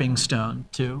stepping stone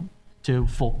to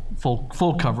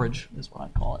full coverage, is what I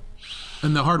call it.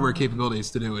 And the hardware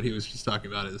capabilities to do what he was just talking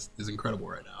about is incredible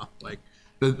right now. Like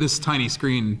this tiny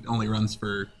screen only runs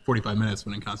for 45 minutes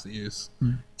when in constant use.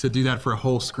 To do that for a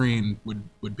whole screen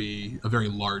would be a very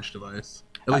large device,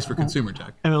 at least for consumer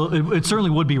tech. It certainly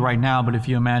would be right now, but if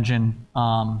you imagine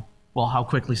how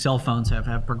quickly cell phones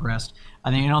have progressed,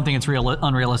 I don't think it's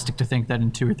unrealistic to think that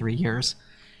in 2 or 3 years,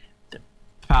 the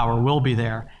power will be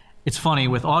there. It's funny,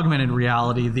 with augmented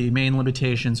reality, the main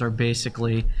limitations are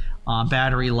basically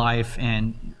battery life,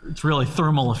 and it's really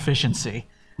thermal efficiency,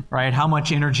 right? How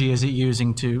much energy is it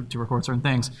using to record certain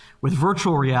things? With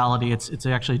virtual reality, it's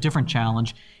actually a different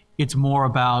challenge. It's more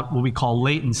about what we call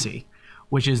latency,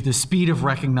 which is the speed of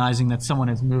recognizing that someone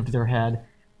has moved their head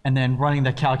and then running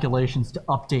the calculations to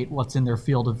update what's in their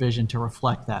field of vision to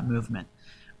reflect that movement.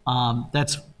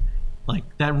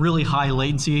 That really high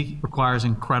latency requires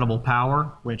incredible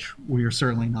power, which we are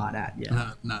certainly not at yet.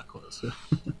 Not close.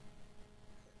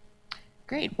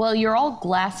 Great. Well, you're all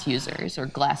glass users or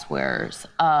glass wearers.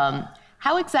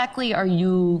 How exactly are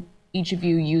each of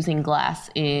you using glass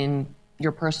in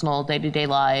your personal day-to-day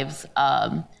lives?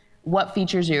 What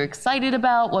features are you excited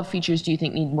about? What features do you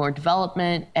think need more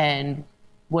development? And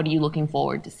what are you looking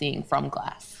forward to seeing from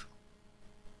glass?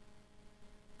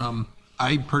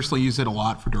 I personally use it a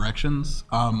lot for directions.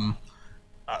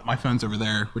 My phone's over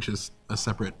there, which is a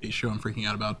separate issue I'm freaking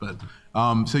out about. But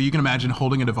so you can imagine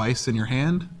holding a device in your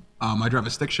hand. I drive a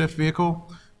stick shift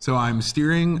vehicle, so I'm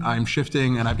steering, I'm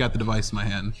shifting, and I've got the device in my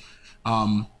hand.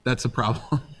 That's a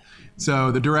problem.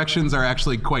 So the directions are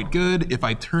actually quite good. If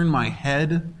I turn my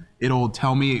head, it'll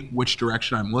tell me which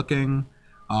direction I'm looking.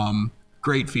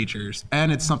 Great features.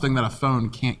 And it's something that a phone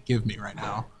can't give me right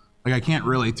now. Like, I can't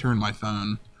really turn my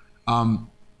phone.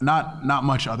 Not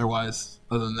much otherwise,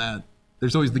 other than that.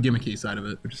 There's always the gimmicky side of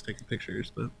it, which is taking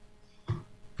pictures. But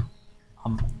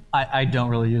I don't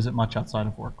really use it much outside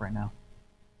of work right now.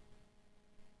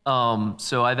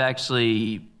 So I've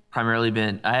actually primarily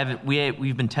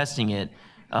we've been testing it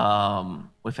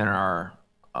within our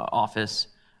office.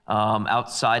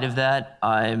 Outside of that,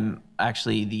 I'm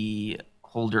actually the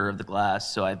holder of the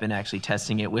glass, so I've been actually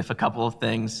testing it with a couple of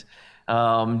things.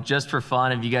 Just for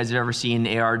fun, if you guys have ever seen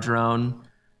an AR drone,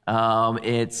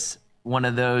 it's one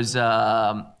of those,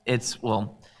 an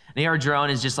AR drone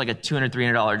is just like a $200,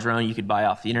 $300 drone you could buy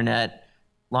off the internet.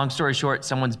 Long story short,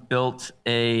 someone's built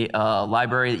a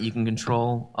library that you can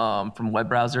control from a web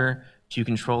browser to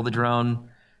control the drone.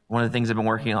 One of the things I've been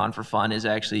working on for fun is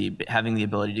actually having the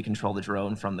ability to control the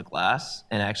drone from the glass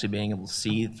and actually being able to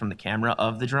see from the camera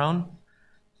of the drone.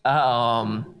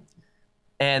 And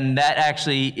that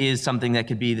actually is something that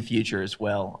could be the future as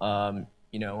well.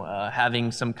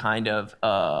 Having some kind of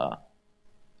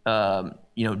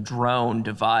drone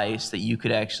device that you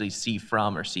could actually see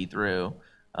from or see through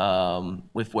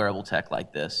with wearable tech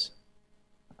like this.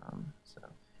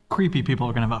 Creepy people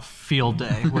are going to have a field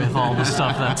day with all the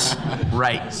stuff that's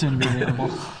Right. soon to be available.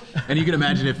 And you can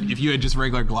imagine if you had just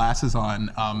regular glasses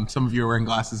on, some of you are wearing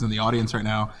glasses in the audience right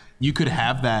now, you could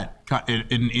have that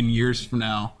in years from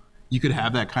now, you could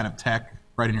have that kind of tech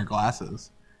right in your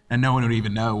glasses and no one would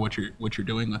even know what you're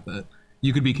doing with it.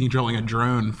 You could be controlling a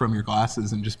drone from your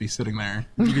glasses and just be sitting there.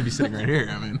 You could be sitting right here.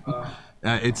 I mean,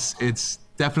 it's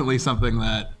definitely something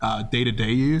that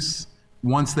day-to-day use,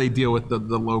 once they deal with the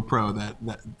low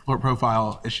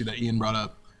profile issue that Ian brought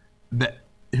up, that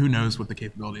who knows what the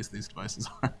capabilities of these devices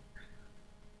are.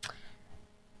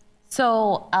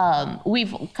 So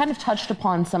we've kind of touched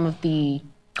upon some of the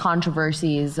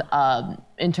controversies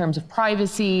in terms of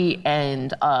privacy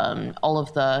and all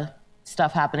of the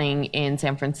stuff happening in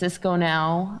San Francisco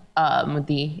now with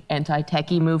the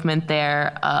anti-techie movement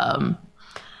there.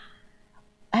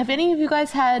 Have any of you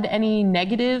guys had any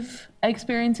negative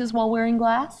experiences while wearing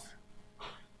glass?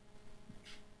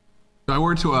 So I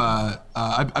wore to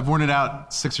I've worn it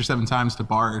out 6 or 7 times to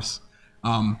bars,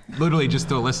 literally just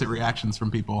to elicit reactions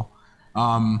from people.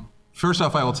 First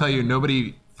off, I will tell you,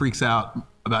 nobody freaks out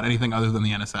about anything other than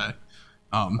the NSA.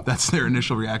 That's their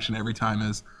initial reaction every time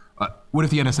is, what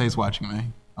if the NSA is watching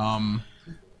me?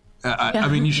 I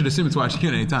mean, you should assume it's watching you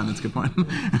at any time. That's a good point.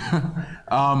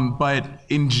 But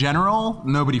in general,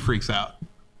 nobody freaks out.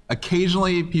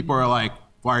 Occasionally, people are like,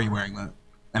 why are you wearing that?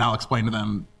 And I'll explain to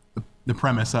them the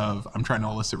premise of I'm trying to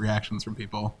elicit reactions from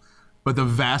people. But the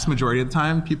vast majority of the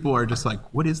time, people are just like,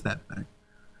 what is that thing?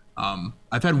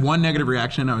 I've had one negative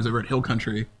reaction. I was over at Hill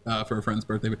Country for a friend's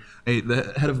birthday.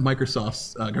 The head of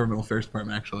Microsoft's governmental affairs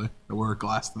department, actually, I wore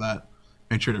glass to that.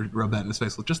 Made sure to rub that in his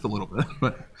face just a little bit.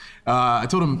 But I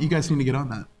told him, you guys need to get on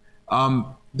that.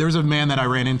 There was a man that I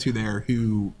ran into there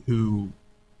who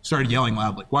started yelling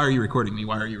loudly, why are you recording me?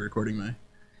 Why are you recording me?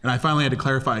 And I finally had to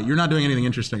clarify, you're not doing anything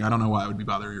interesting. I don't know why I would be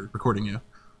bothering recording you.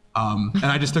 And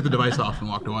I just took the device off and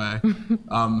walked away.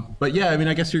 But yeah, I mean,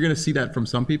 I guess you're going to see that from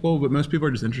some people, but most people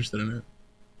are just interested in it.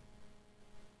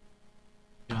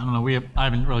 Yeah, I don't know. I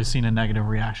haven't really seen a negative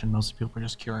reaction. Most people are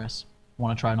just curious,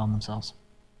 want to try it on themselves.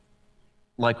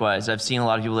 Likewise, I've seen a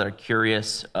lot of people that are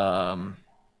curious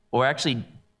or actually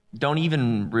don't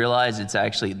even realize it's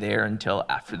actually there until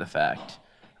after the fact.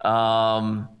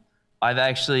 I've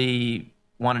actually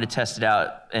wanted to test it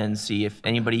out and see if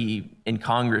anybody in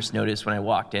Congress noticed when I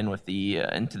walked in with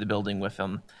into the building with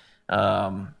them.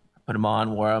 Put them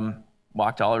on, wore them,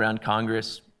 walked all around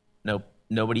Congress.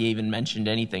 Nobody even mentioned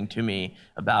anything to me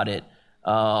about it.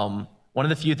 One of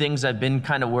the few things I've been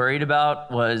kind of worried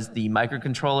about was the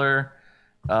microcontroller.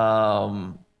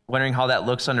 Wondering how that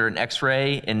looks under an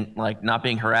X-ray and like not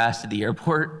being harassed at the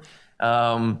airport.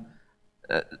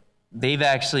 They've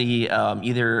actually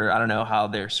either, I don't know how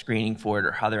they're screening for it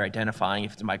or how they're identifying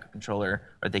if it's a microcontroller,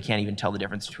 or they can't even tell the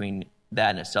difference between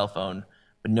that and a cell phone.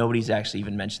 But nobody's actually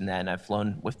even mentioned that, and I've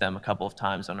flown with them a couple of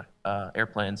times on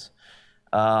airplanes.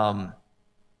 Other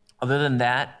than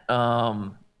that,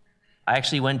 I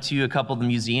actually went to a couple of the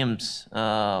museums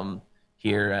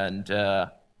here, and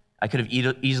I could have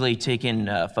easily taken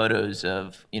photos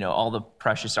of all the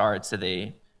precious arts that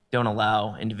they don't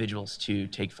allow individuals to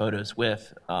take photos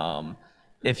with,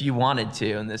 if you wanted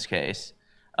to in this case,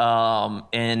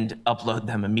 and upload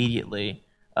them immediately.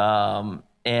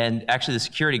 And actually, the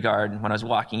security guard, when I was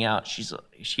walking out,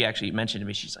 she actually mentioned to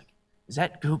me, she's like, "Is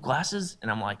that Google Glasses?"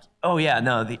 And I'm like, "Oh yeah,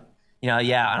 no,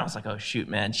 yeah." And I was like, "Oh shoot,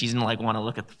 man." She didn't want to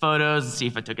look at the photos and see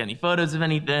if I took any photos of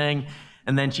anything.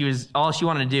 And then all she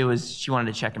wanted to do was she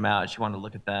wanted to check them out. She wanted to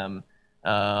look at them.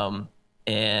 I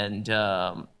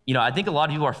think a lot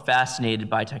of people are fascinated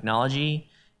by technology,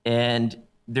 and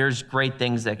there's great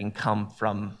things that can come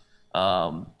from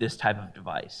this type of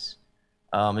device.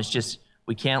 It's just,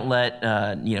 we can't let,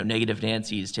 negative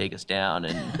Nancy's take us down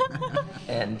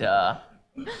and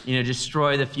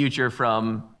destroy the future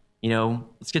from,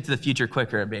 let's get to the future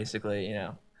quicker, basically,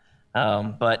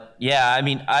 But yeah, I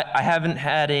mean, I haven't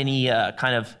had any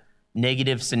kind of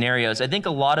negative scenarios. I think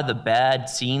a lot of the bad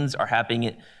scenes are happening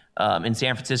in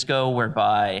San Francisco,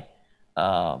 whereby,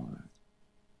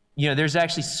 there's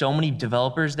actually so many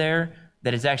developers there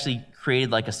that it's actually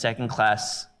created like a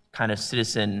second-class kind of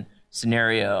citizen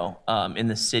scenario in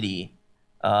the city.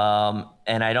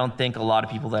 And I don't think a lot of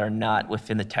people that are not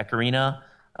within the tech arena,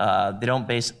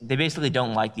 they basically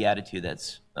don't like the attitude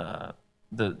that's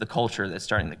the culture that's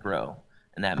starting to grow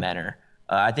in that manner.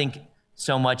 I think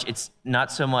it's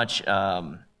not so much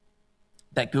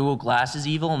that Google Glass is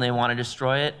evil and they want to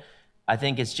destroy it. I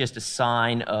think it's just a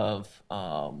sign of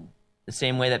the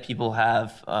same way that people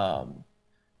have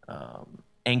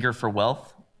anger for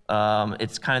wealth.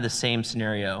 It's kind of the same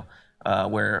scenario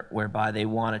whereby they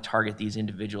want to target these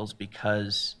individuals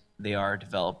because they are a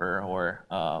developer or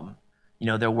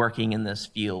they're working in this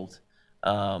field.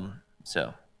 And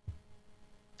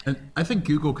I think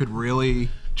Google could really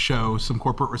show some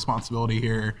corporate responsibility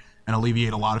here and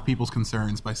alleviate a lot of people's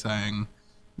concerns by saying,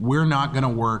 we're not going to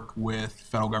work with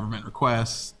federal government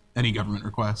requests, any government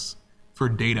requests, for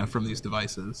data from these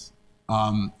devices.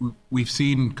 We've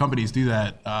seen companies do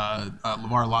that.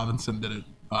 LeVar Levinson did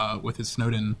it with his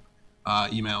Snowden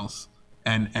emails,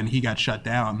 and he got shut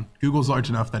down. Google's large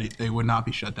enough that they would not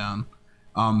be shut down.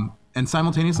 And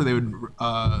simultaneously, they would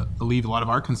alleviate a lot of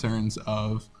our concerns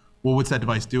of, well, what's that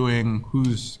device doing?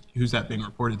 Who's that being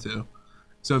reported to?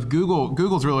 So if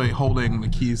Google's really holding the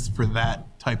keys for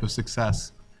that type of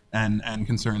success and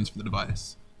concerns for the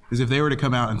device. Because if they were to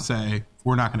come out and say,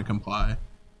 we're not going to comply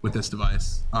with this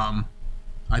device,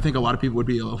 I think a lot of people would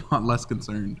be a lot less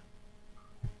concerned.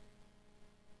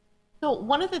 So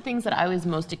one of the things that I was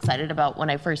most excited about when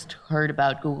I first heard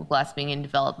about Google Glass being in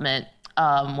development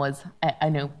was, I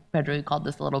know Pedro, you called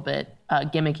this a little bit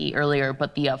gimmicky earlier,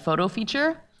 but the photo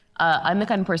feature. I'm the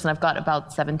kind of person, I've got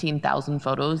about 17,000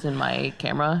 photos in my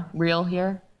camera reel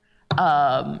here.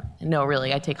 No,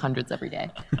 really, I take hundreds every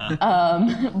day.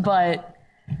 But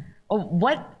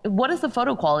what is the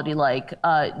photo quality like?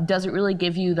 Does it really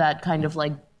give you that kind of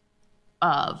like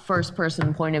first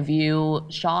person point of view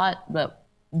shot? But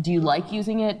do you like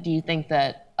using it? Do you think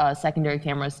that a secondary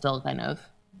camera is still kind of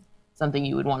something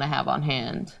you would want to have on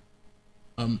hand?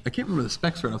 I can't remember the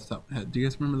specs right off the top of my head. Do you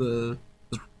guys remember the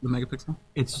megapixel?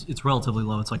 It's relatively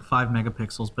low. It's like 5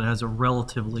 megapixels, but it has a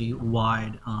relatively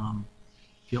wide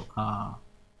field of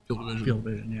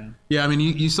vision. Yeah. Yeah, I mean,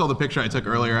 you saw the picture I took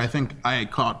earlier. I think I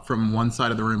caught from one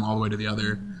side of the room all the way to the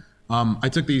other. I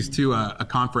took these to a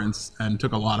conference and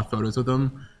took a lot of photos with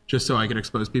them just so I could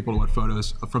expose people to what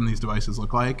photos from these devices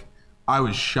look like. I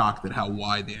was shocked at how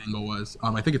wide the angle was.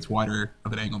 I think it's wider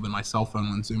of an angle than my cell phone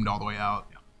when zoomed all the way out.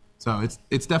 So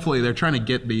it's definitely, they're trying to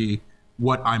get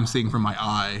what I'm seeing from my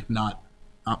eye, not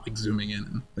like zooming in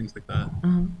and things like that.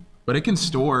 Mm-hmm. But it can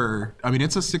store, I mean,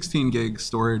 it's a 16 gig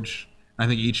storage. I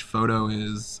think each photo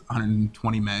is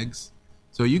 120 megs.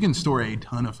 So you can store a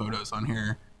ton of photos on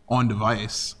here on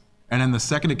device. And then the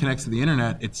second it connects to the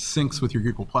internet, it syncs with your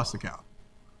Google Plus account.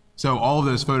 So all of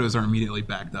those photos are immediately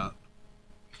backed up.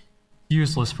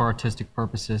 Useless for artistic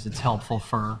purposes. It's helpful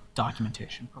for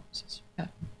documentation purposes.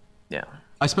 Yeah.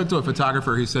 I spoke to a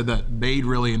photographer who said that they'd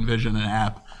really envision an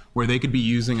app where they could be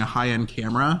using a high-end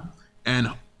camera, and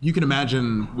you can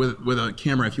imagine with a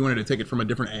camera, if you wanted to take it from a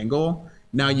different angle,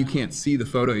 now you can't see the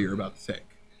photo you're about to take.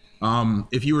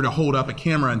 If you were to hold up a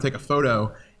camera and take a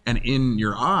photo, and in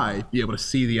your eye be able to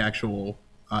see the actual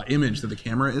image that the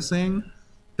camera is seeing,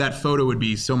 that photo would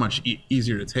be so much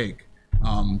easier to take.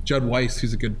 Judd Weiss,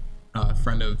 who's a good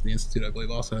friend of the Institute, I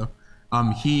believe also,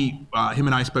 him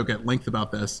and I spoke at length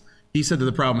about this. He said that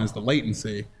the problem is the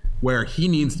latency, where he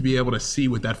needs to be able to see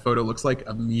what that photo looks like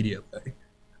immediately.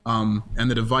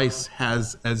 And the device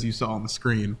has, as you saw on the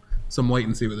screen, some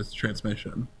latency with its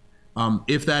transmission.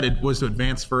 If that was to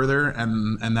advance further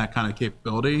and that kind of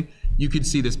capability, you could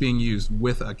see this being used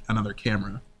with another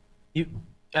camera.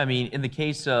 I mean, in the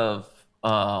case of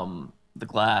the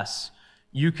Glass,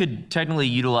 you could technically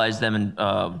utilize them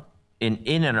in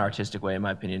an artistic way, in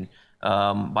my opinion,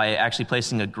 by actually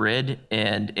placing a grid,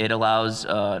 and it allows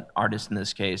artists in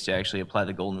this case to actually apply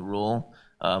the golden rule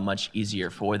much easier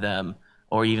for them,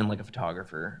 or even like a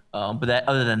photographer. But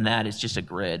other than that, it's just a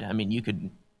grid. I mean, you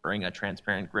could bring a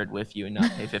transparent grid with you and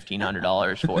not pay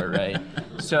 $1,500 for it, right?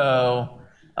 So,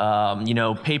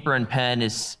 paper and pen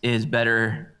is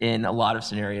better in a lot of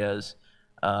scenarios.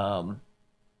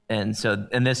 And so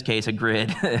in this case, a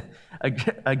grid,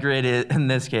 a grid is, in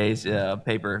this case,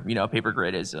 paper, a paper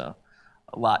grid is a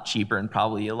lot cheaper and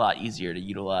probably a lot easier to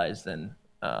utilize than,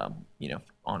 on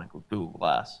a Google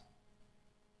Glass.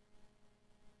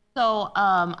 So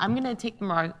I'm going to take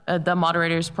the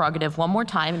moderator's prerogative one more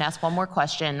time and ask one more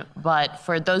question. But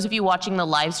for those of you watching the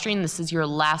live stream, this is your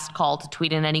last call to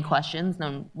tweet in any questions,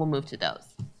 then we'll move to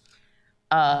those.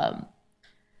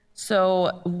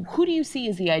 So who do you see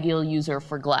as the ideal user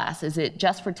for Glass? Is it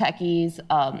just for techies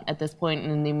at this point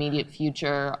in the immediate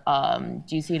future?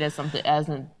 Do you see it as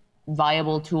a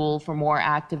viable tool for more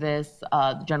activists,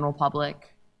 the general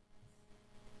public?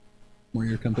 More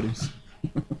your companies.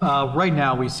 Right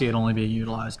now, we see it only being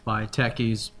utilized by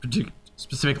techies,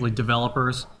 specifically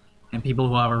developers, and people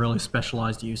who have a really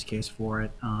specialized use case for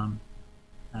it.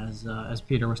 As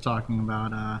Peter was talking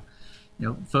about,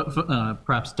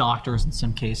 perhaps doctors in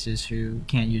some cases who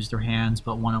can't use their hands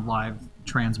but want to live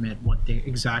transmit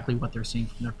exactly what they're seeing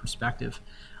from their perspective.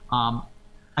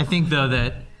 I think, though,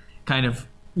 that kind of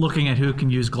looking at who can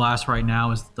use glass right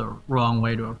now is the wrong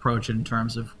way to approach it in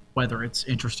terms of whether it's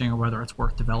interesting or whether it's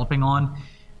worth developing on.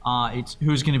 It's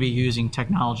who's going to be using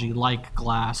technology like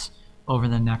glass over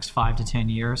the next 5 to 10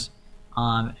 years.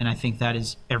 And I think that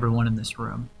is everyone in this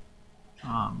room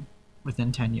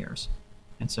within 10 years.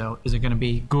 And so is it going to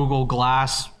be Google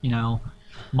Glass,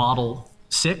 Model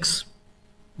 6?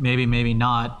 Maybe, maybe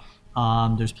not.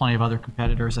 There's plenty of other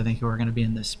competitors, I think, who are going to be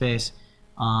in this space.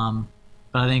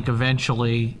 But I think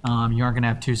eventually you aren't going to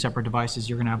have two separate devices.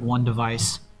 You're going to have one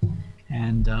device,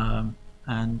 and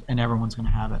everyone's going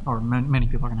to have it, or many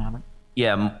people are going to have it.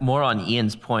 Yeah, more on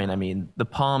Ian's point. I mean, the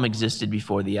Palm existed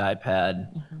before the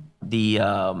iPad. Mm-hmm. The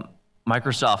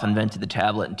Microsoft invented the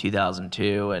tablet in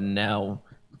 2002, and now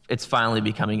it's finally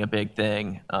becoming a big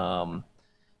thing.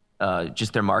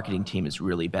 Just their marketing team is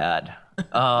really bad.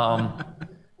 I'd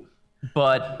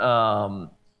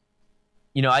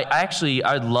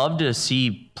love to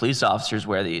see police officers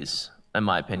wear these, in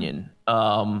my opinion,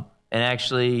 and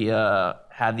actually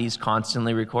have these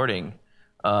constantly recording.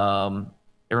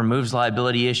 It removes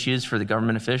liability issues for the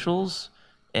government officials,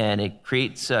 and it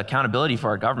creates accountability for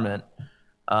our government.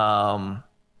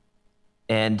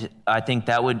 And I think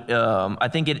that would,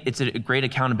 it's a great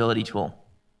accountability tool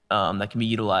that can be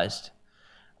utilized.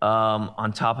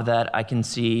 On top of that, I can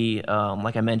see,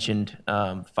 like I mentioned,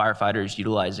 firefighters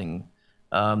utilizing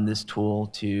this tool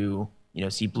to,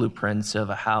 see blueprints of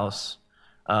a house.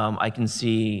 I can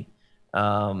see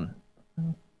a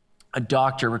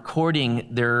doctor recording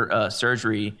their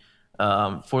surgery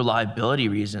for liability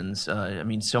reasons.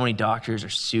 So many doctors are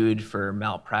sued for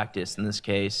malpractice in this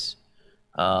case.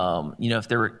 If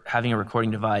they're having a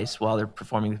recording device while they're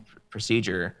performing the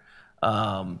procedure,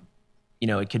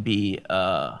 it could be,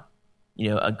 a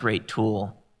great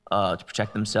tool to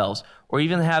protect themselves, or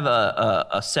even have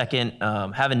a second,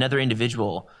 have another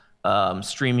individual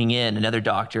streaming in, another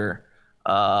doctor,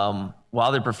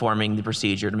 while they're performing the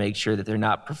procedure to make sure that they're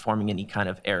not performing any kind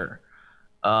of error.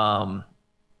 And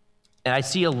I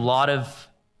see a lot of,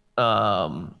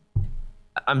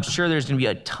 I'm sure there's going to be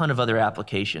a ton of other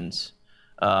applications.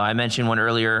 I mentioned one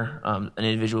earlier, an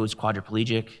individual who's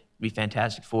quadriplegic would be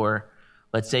fantastic for.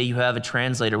 Let's say you have a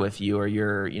translator with you, or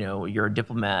you're a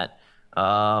diplomat.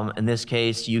 In this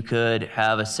case, you could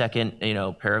have a second,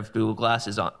 pair of Google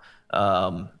glasses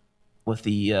on with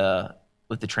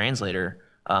the translator,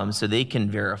 so they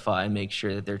can verify and make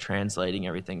sure that they're translating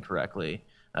everything correctly.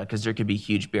 Because there could be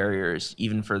huge barriers,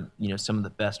 even for some of the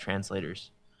best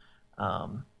translators.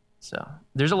 So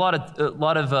there's a lot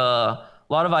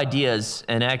of ideas,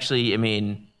 and actually,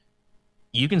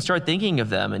 you can start thinking of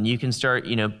them, and you can start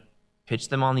pitch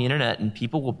them on the internet, and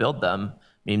people will build them.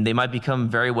 They might become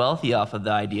very wealthy off of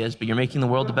the ideas, but you're making the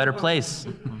world a better place.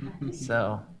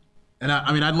 So. And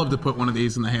I'd love to put one of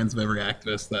these in the hands of every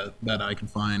activist that I can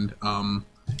find.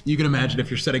 You can imagine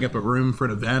if you're setting up a room for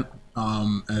an event,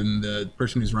 and the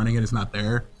person who's running it is not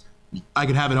there, I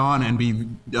could have it on and be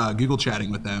Google chatting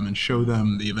with them and show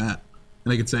them the event.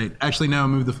 And they could say, actually, no,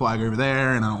 move the flag over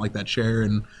there, and I don't like that chair.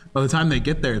 And by the time they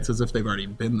get there, it's as if they've already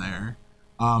been there.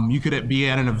 You could be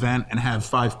at an event and have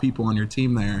 5 people on your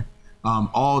team there,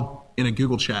 all in a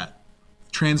Google chat,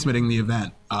 transmitting the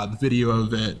event, the video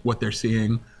of it, what they're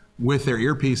seeing, with their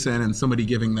earpiece in, and somebody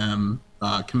giving them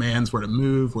commands where to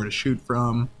move, where to shoot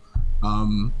from.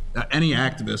 Any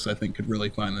activist, I think, could really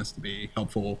find this to be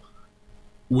helpful.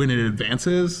 When it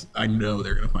advances, I know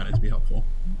they're going to find it to be helpful.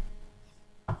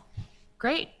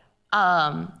 Great.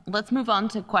 Let's move on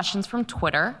to questions from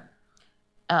Twitter.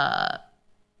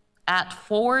 At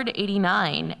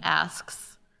Forward89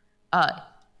 asks,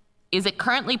 is it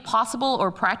currently possible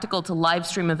or practical to live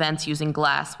stream events using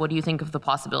glass? What do you think of the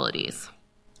possibilities?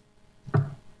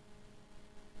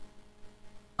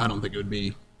 I don't think it would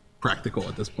be practical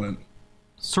at this point.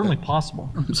 Certainly possible.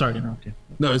 I'm sorry to interrupt you.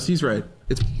 No, he's right.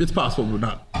 It's possible, but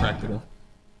not practical.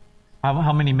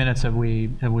 How many minutes have we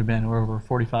been? We're over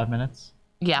 45 minutes?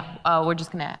 Yeah, we're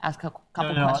just going to ask a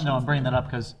couple questions. No, I'm bringing that up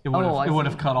because it would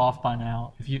have cut off by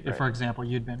now if, for example,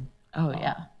 you'd been. Oh,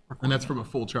 yeah. And that's from a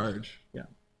full charge. Yeah.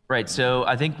 Right. So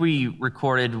I think we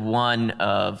recorded one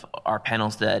of our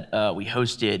panels that we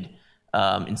hosted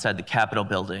inside the Capitol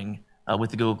building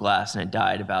with the Google Glass, and it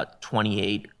died about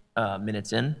 28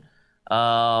 minutes in.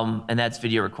 And that's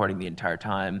video recording the entire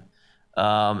time.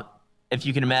 If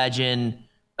you can imagine,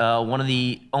 one of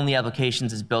the only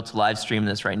applications that's built to live stream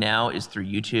this right now is through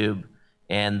YouTube,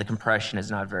 and the compression is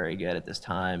not very good at this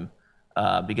time.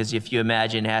 Because if you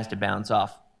imagine it has to bounce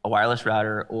off a wireless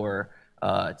router or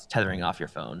it's tethering off your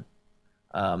phone.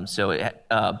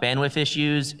 Bandwidth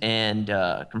issues and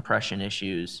compression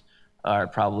issues are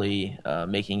probably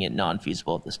making it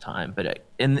non-feasible at this time. But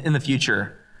in the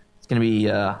future, it's going to be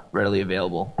readily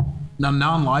available.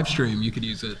 Now, on live stream, you could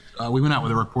use it. We went out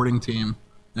with a reporting team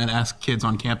and asked kids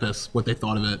on campus what they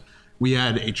thought of it. We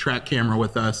had a track camera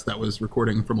with us that was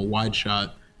recording from a wide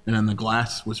shot, and then the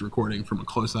glass was recording from a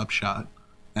close-up shot.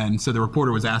 And so the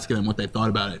reporter was asking them what they thought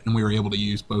about it, and we were able to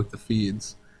use both the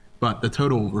feeds. But the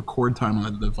total record time on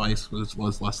the device was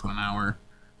less than an hour,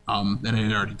 and it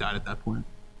had already died at that point.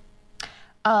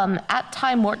 At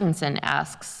Ty Mortensen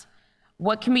asks,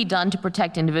 what can be done to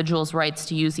protect individuals' rights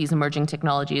to use these emerging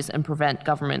technologies and prevent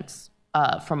governments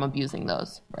from abusing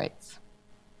those rights?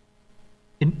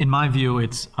 In my view,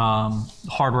 it's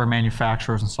hardware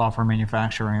manufacturers and software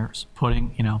manufacturers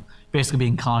basically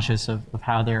being conscious of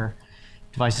how their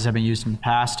devices have been used in the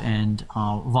past and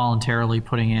voluntarily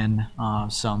putting in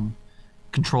some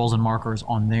controls and markers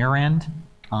on their end.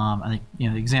 I think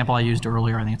the example I used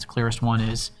earlier, I think it's the clearest one,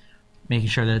 is making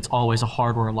sure that it's always a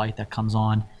hardware light that comes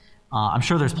on. I'm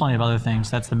sure there's plenty of other things.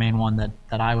 That's the main one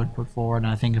that I would put forward. And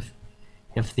I think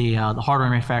if the hardware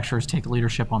manufacturers take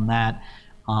leadership on that,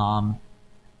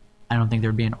 I don't think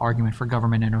there'd be an argument for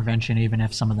government intervention, even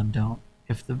if some of them don't.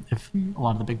 If a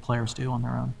lot of the big players do on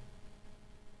their own.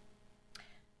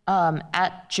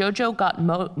 At Jojo got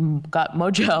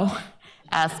Mojo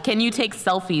asks, can you take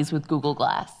selfies with Google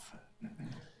Glass?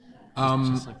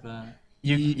 Just like that.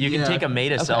 You can take a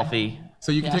Meta selfie.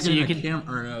 So you can take it in a camera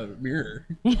or a mirror.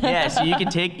 Yeah, so you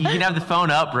can have the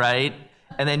phone up, right?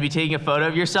 And then be taking a photo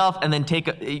of yourself, and then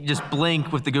just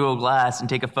blink with the Google Glass and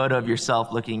take a photo of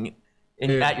yourself looking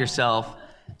at yourself.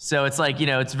 So it's like,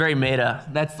 it's very Meta.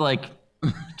 That's like,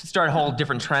 start a whole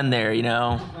different trend there, You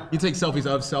take selfies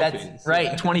of selfies. That's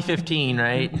right, 2015,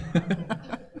 right?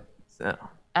 So.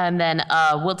 And then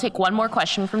we'll take one more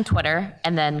question from Twitter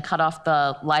and then cut off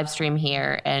the live stream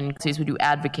here and see what you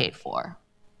advocate for.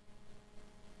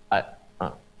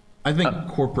 I think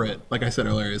corporate, like I said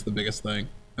earlier, is the biggest thing.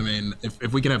 I mean,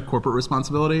 if we can have corporate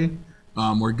responsibility,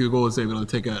 where Google is able to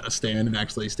take a stand and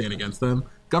actually stand against them,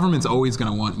 government's always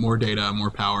going to want more data, more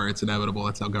power. It's inevitable.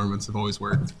 That's how governments have always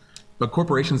worked. But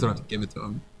corporations don't have to give it to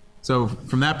them. So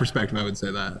from that perspective, I would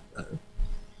say that.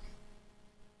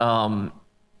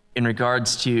 In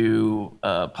regards to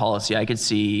policy, I could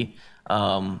see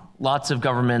lots of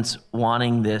governments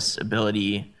wanting this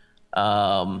ability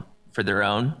for their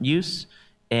own use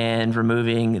and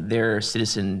removing their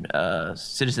citizens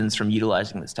from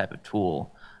utilizing this type of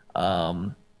tool.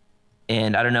 And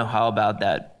I don't know how about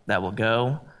that will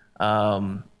go,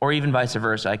 or even vice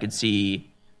versa. I could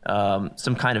see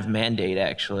some kind of mandate,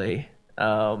 actually,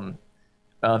 of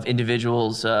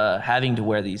individuals having to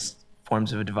wear these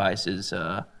forms of devices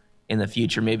in the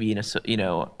future, maybe in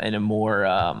a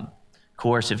more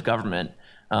coercive government.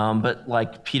 But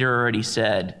like Peter already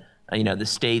said, the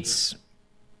states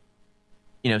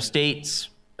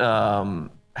have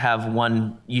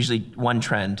usually one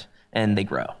trend, and they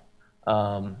grow.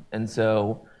 And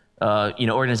so,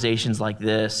 organizations like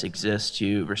this exist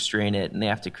to restrain it, and they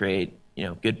have to create,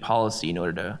 good policy in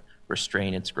order to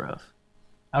restrain its growth.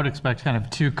 I would expect kind of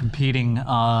two competing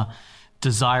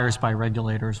desires by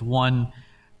regulators. One,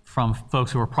 from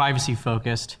folks who are privacy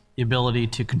focused, the ability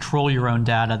to control your own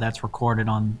data that's recorded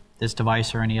on this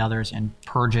device or any others and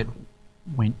purge it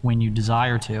when you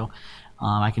desire to.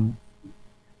 I can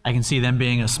see them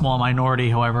being a small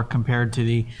minority, however, compared to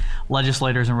the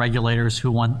legislators and regulators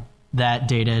who want that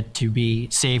data to be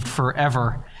saved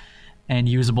forever and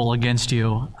usable against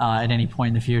you at any point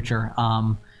in the future.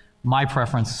 My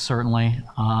preference certainly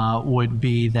would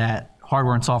be that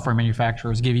hardware and software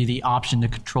manufacturers give you the option to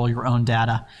control your own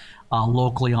data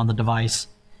locally on the device,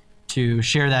 to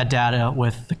share that data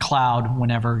with the cloud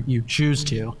whenever you choose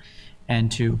to,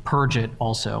 and to purge it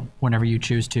also whenever you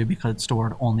choose to, because it's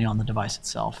stored only on the device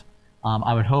itself.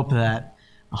 I would hope that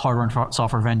hardware and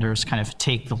software vendors kind of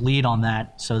take the lead on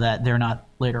that so that they're not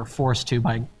later forced to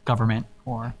by government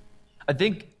or... I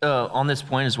think on this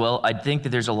point as well, I think that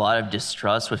there's a lot of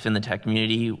distrust within the tech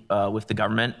community with the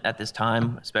government at this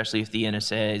time, especially with the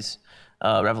NSA's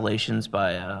revelations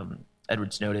by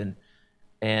Edward Snowden.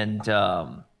 And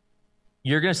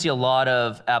you're going to see a lot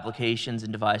of applications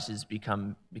and devices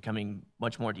becoming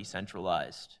much more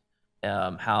decentralized,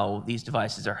 how these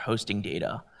devices are hosting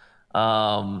data.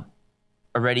 Already,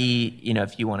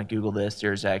 if you want to Google this,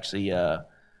 there's actually a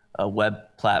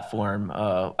web platform,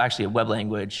 actually a web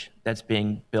language that's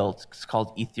being built. It's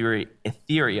called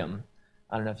Ethereum.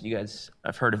 I don't know if you guys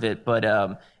have heard of it,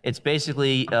 but it's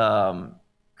basically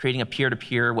creating a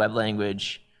peer-to-peer web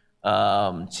language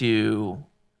to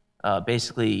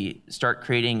basically start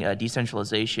creating a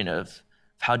decentralization of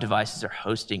how devices are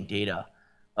hosting data.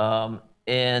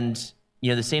 And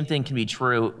the same thing can be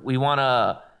true. We want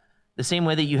to, the same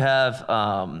way that you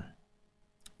have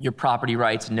your property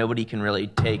rights, and nobody can really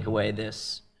take away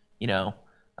this,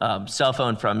 cell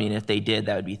phone from you, and if they did,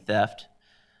 that would be theft.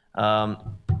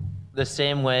 The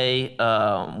same way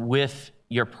with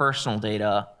your personal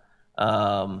data,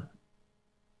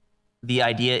 the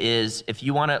idea is if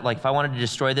you want to, if I wanted to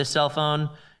destroy this cell phone,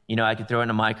 I could throw it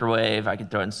in a microwave, I could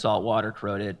throw it in salt water,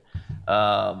 corrode it.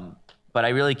 But I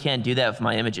really can't do that with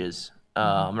my images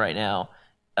right now.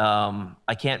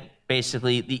 I can't,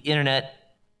 basically, the internet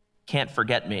can't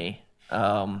forget me.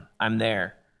 I'm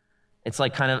there. It's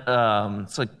kind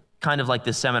of like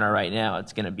this seminar right now.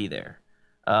 It's going to be there.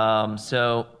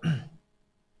 So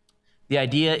the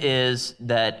idea is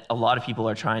that a lot of people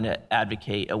are trying to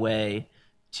advocate a way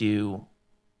to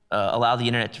allow the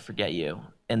internet to forget you.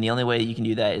 And the only way you can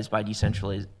do that is by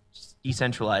decentralizing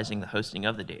the hosting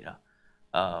of the data,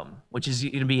 which is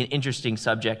going to be an interesting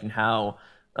subject and how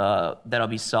that'll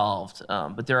be solved.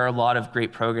 But there are a lot of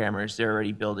great programmers. They're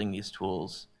already building these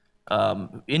tools.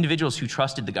 Individuals who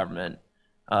trusted the government,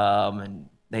 and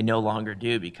they no longer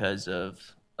do because of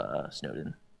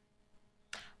Snowden.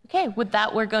 Okay, with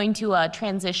that, we're going to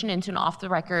transition into an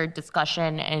off-the-record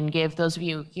discussion and give those of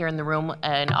you here in the room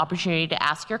an opportunity to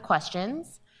ask your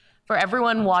questions. For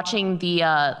everyone watching the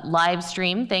live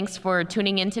stream, thanks for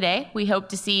tuning in today. We hope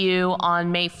to see you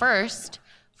on May 1st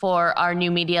for our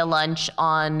new media lunch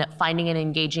on finding and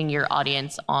engaging your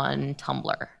audience on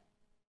Tumblr.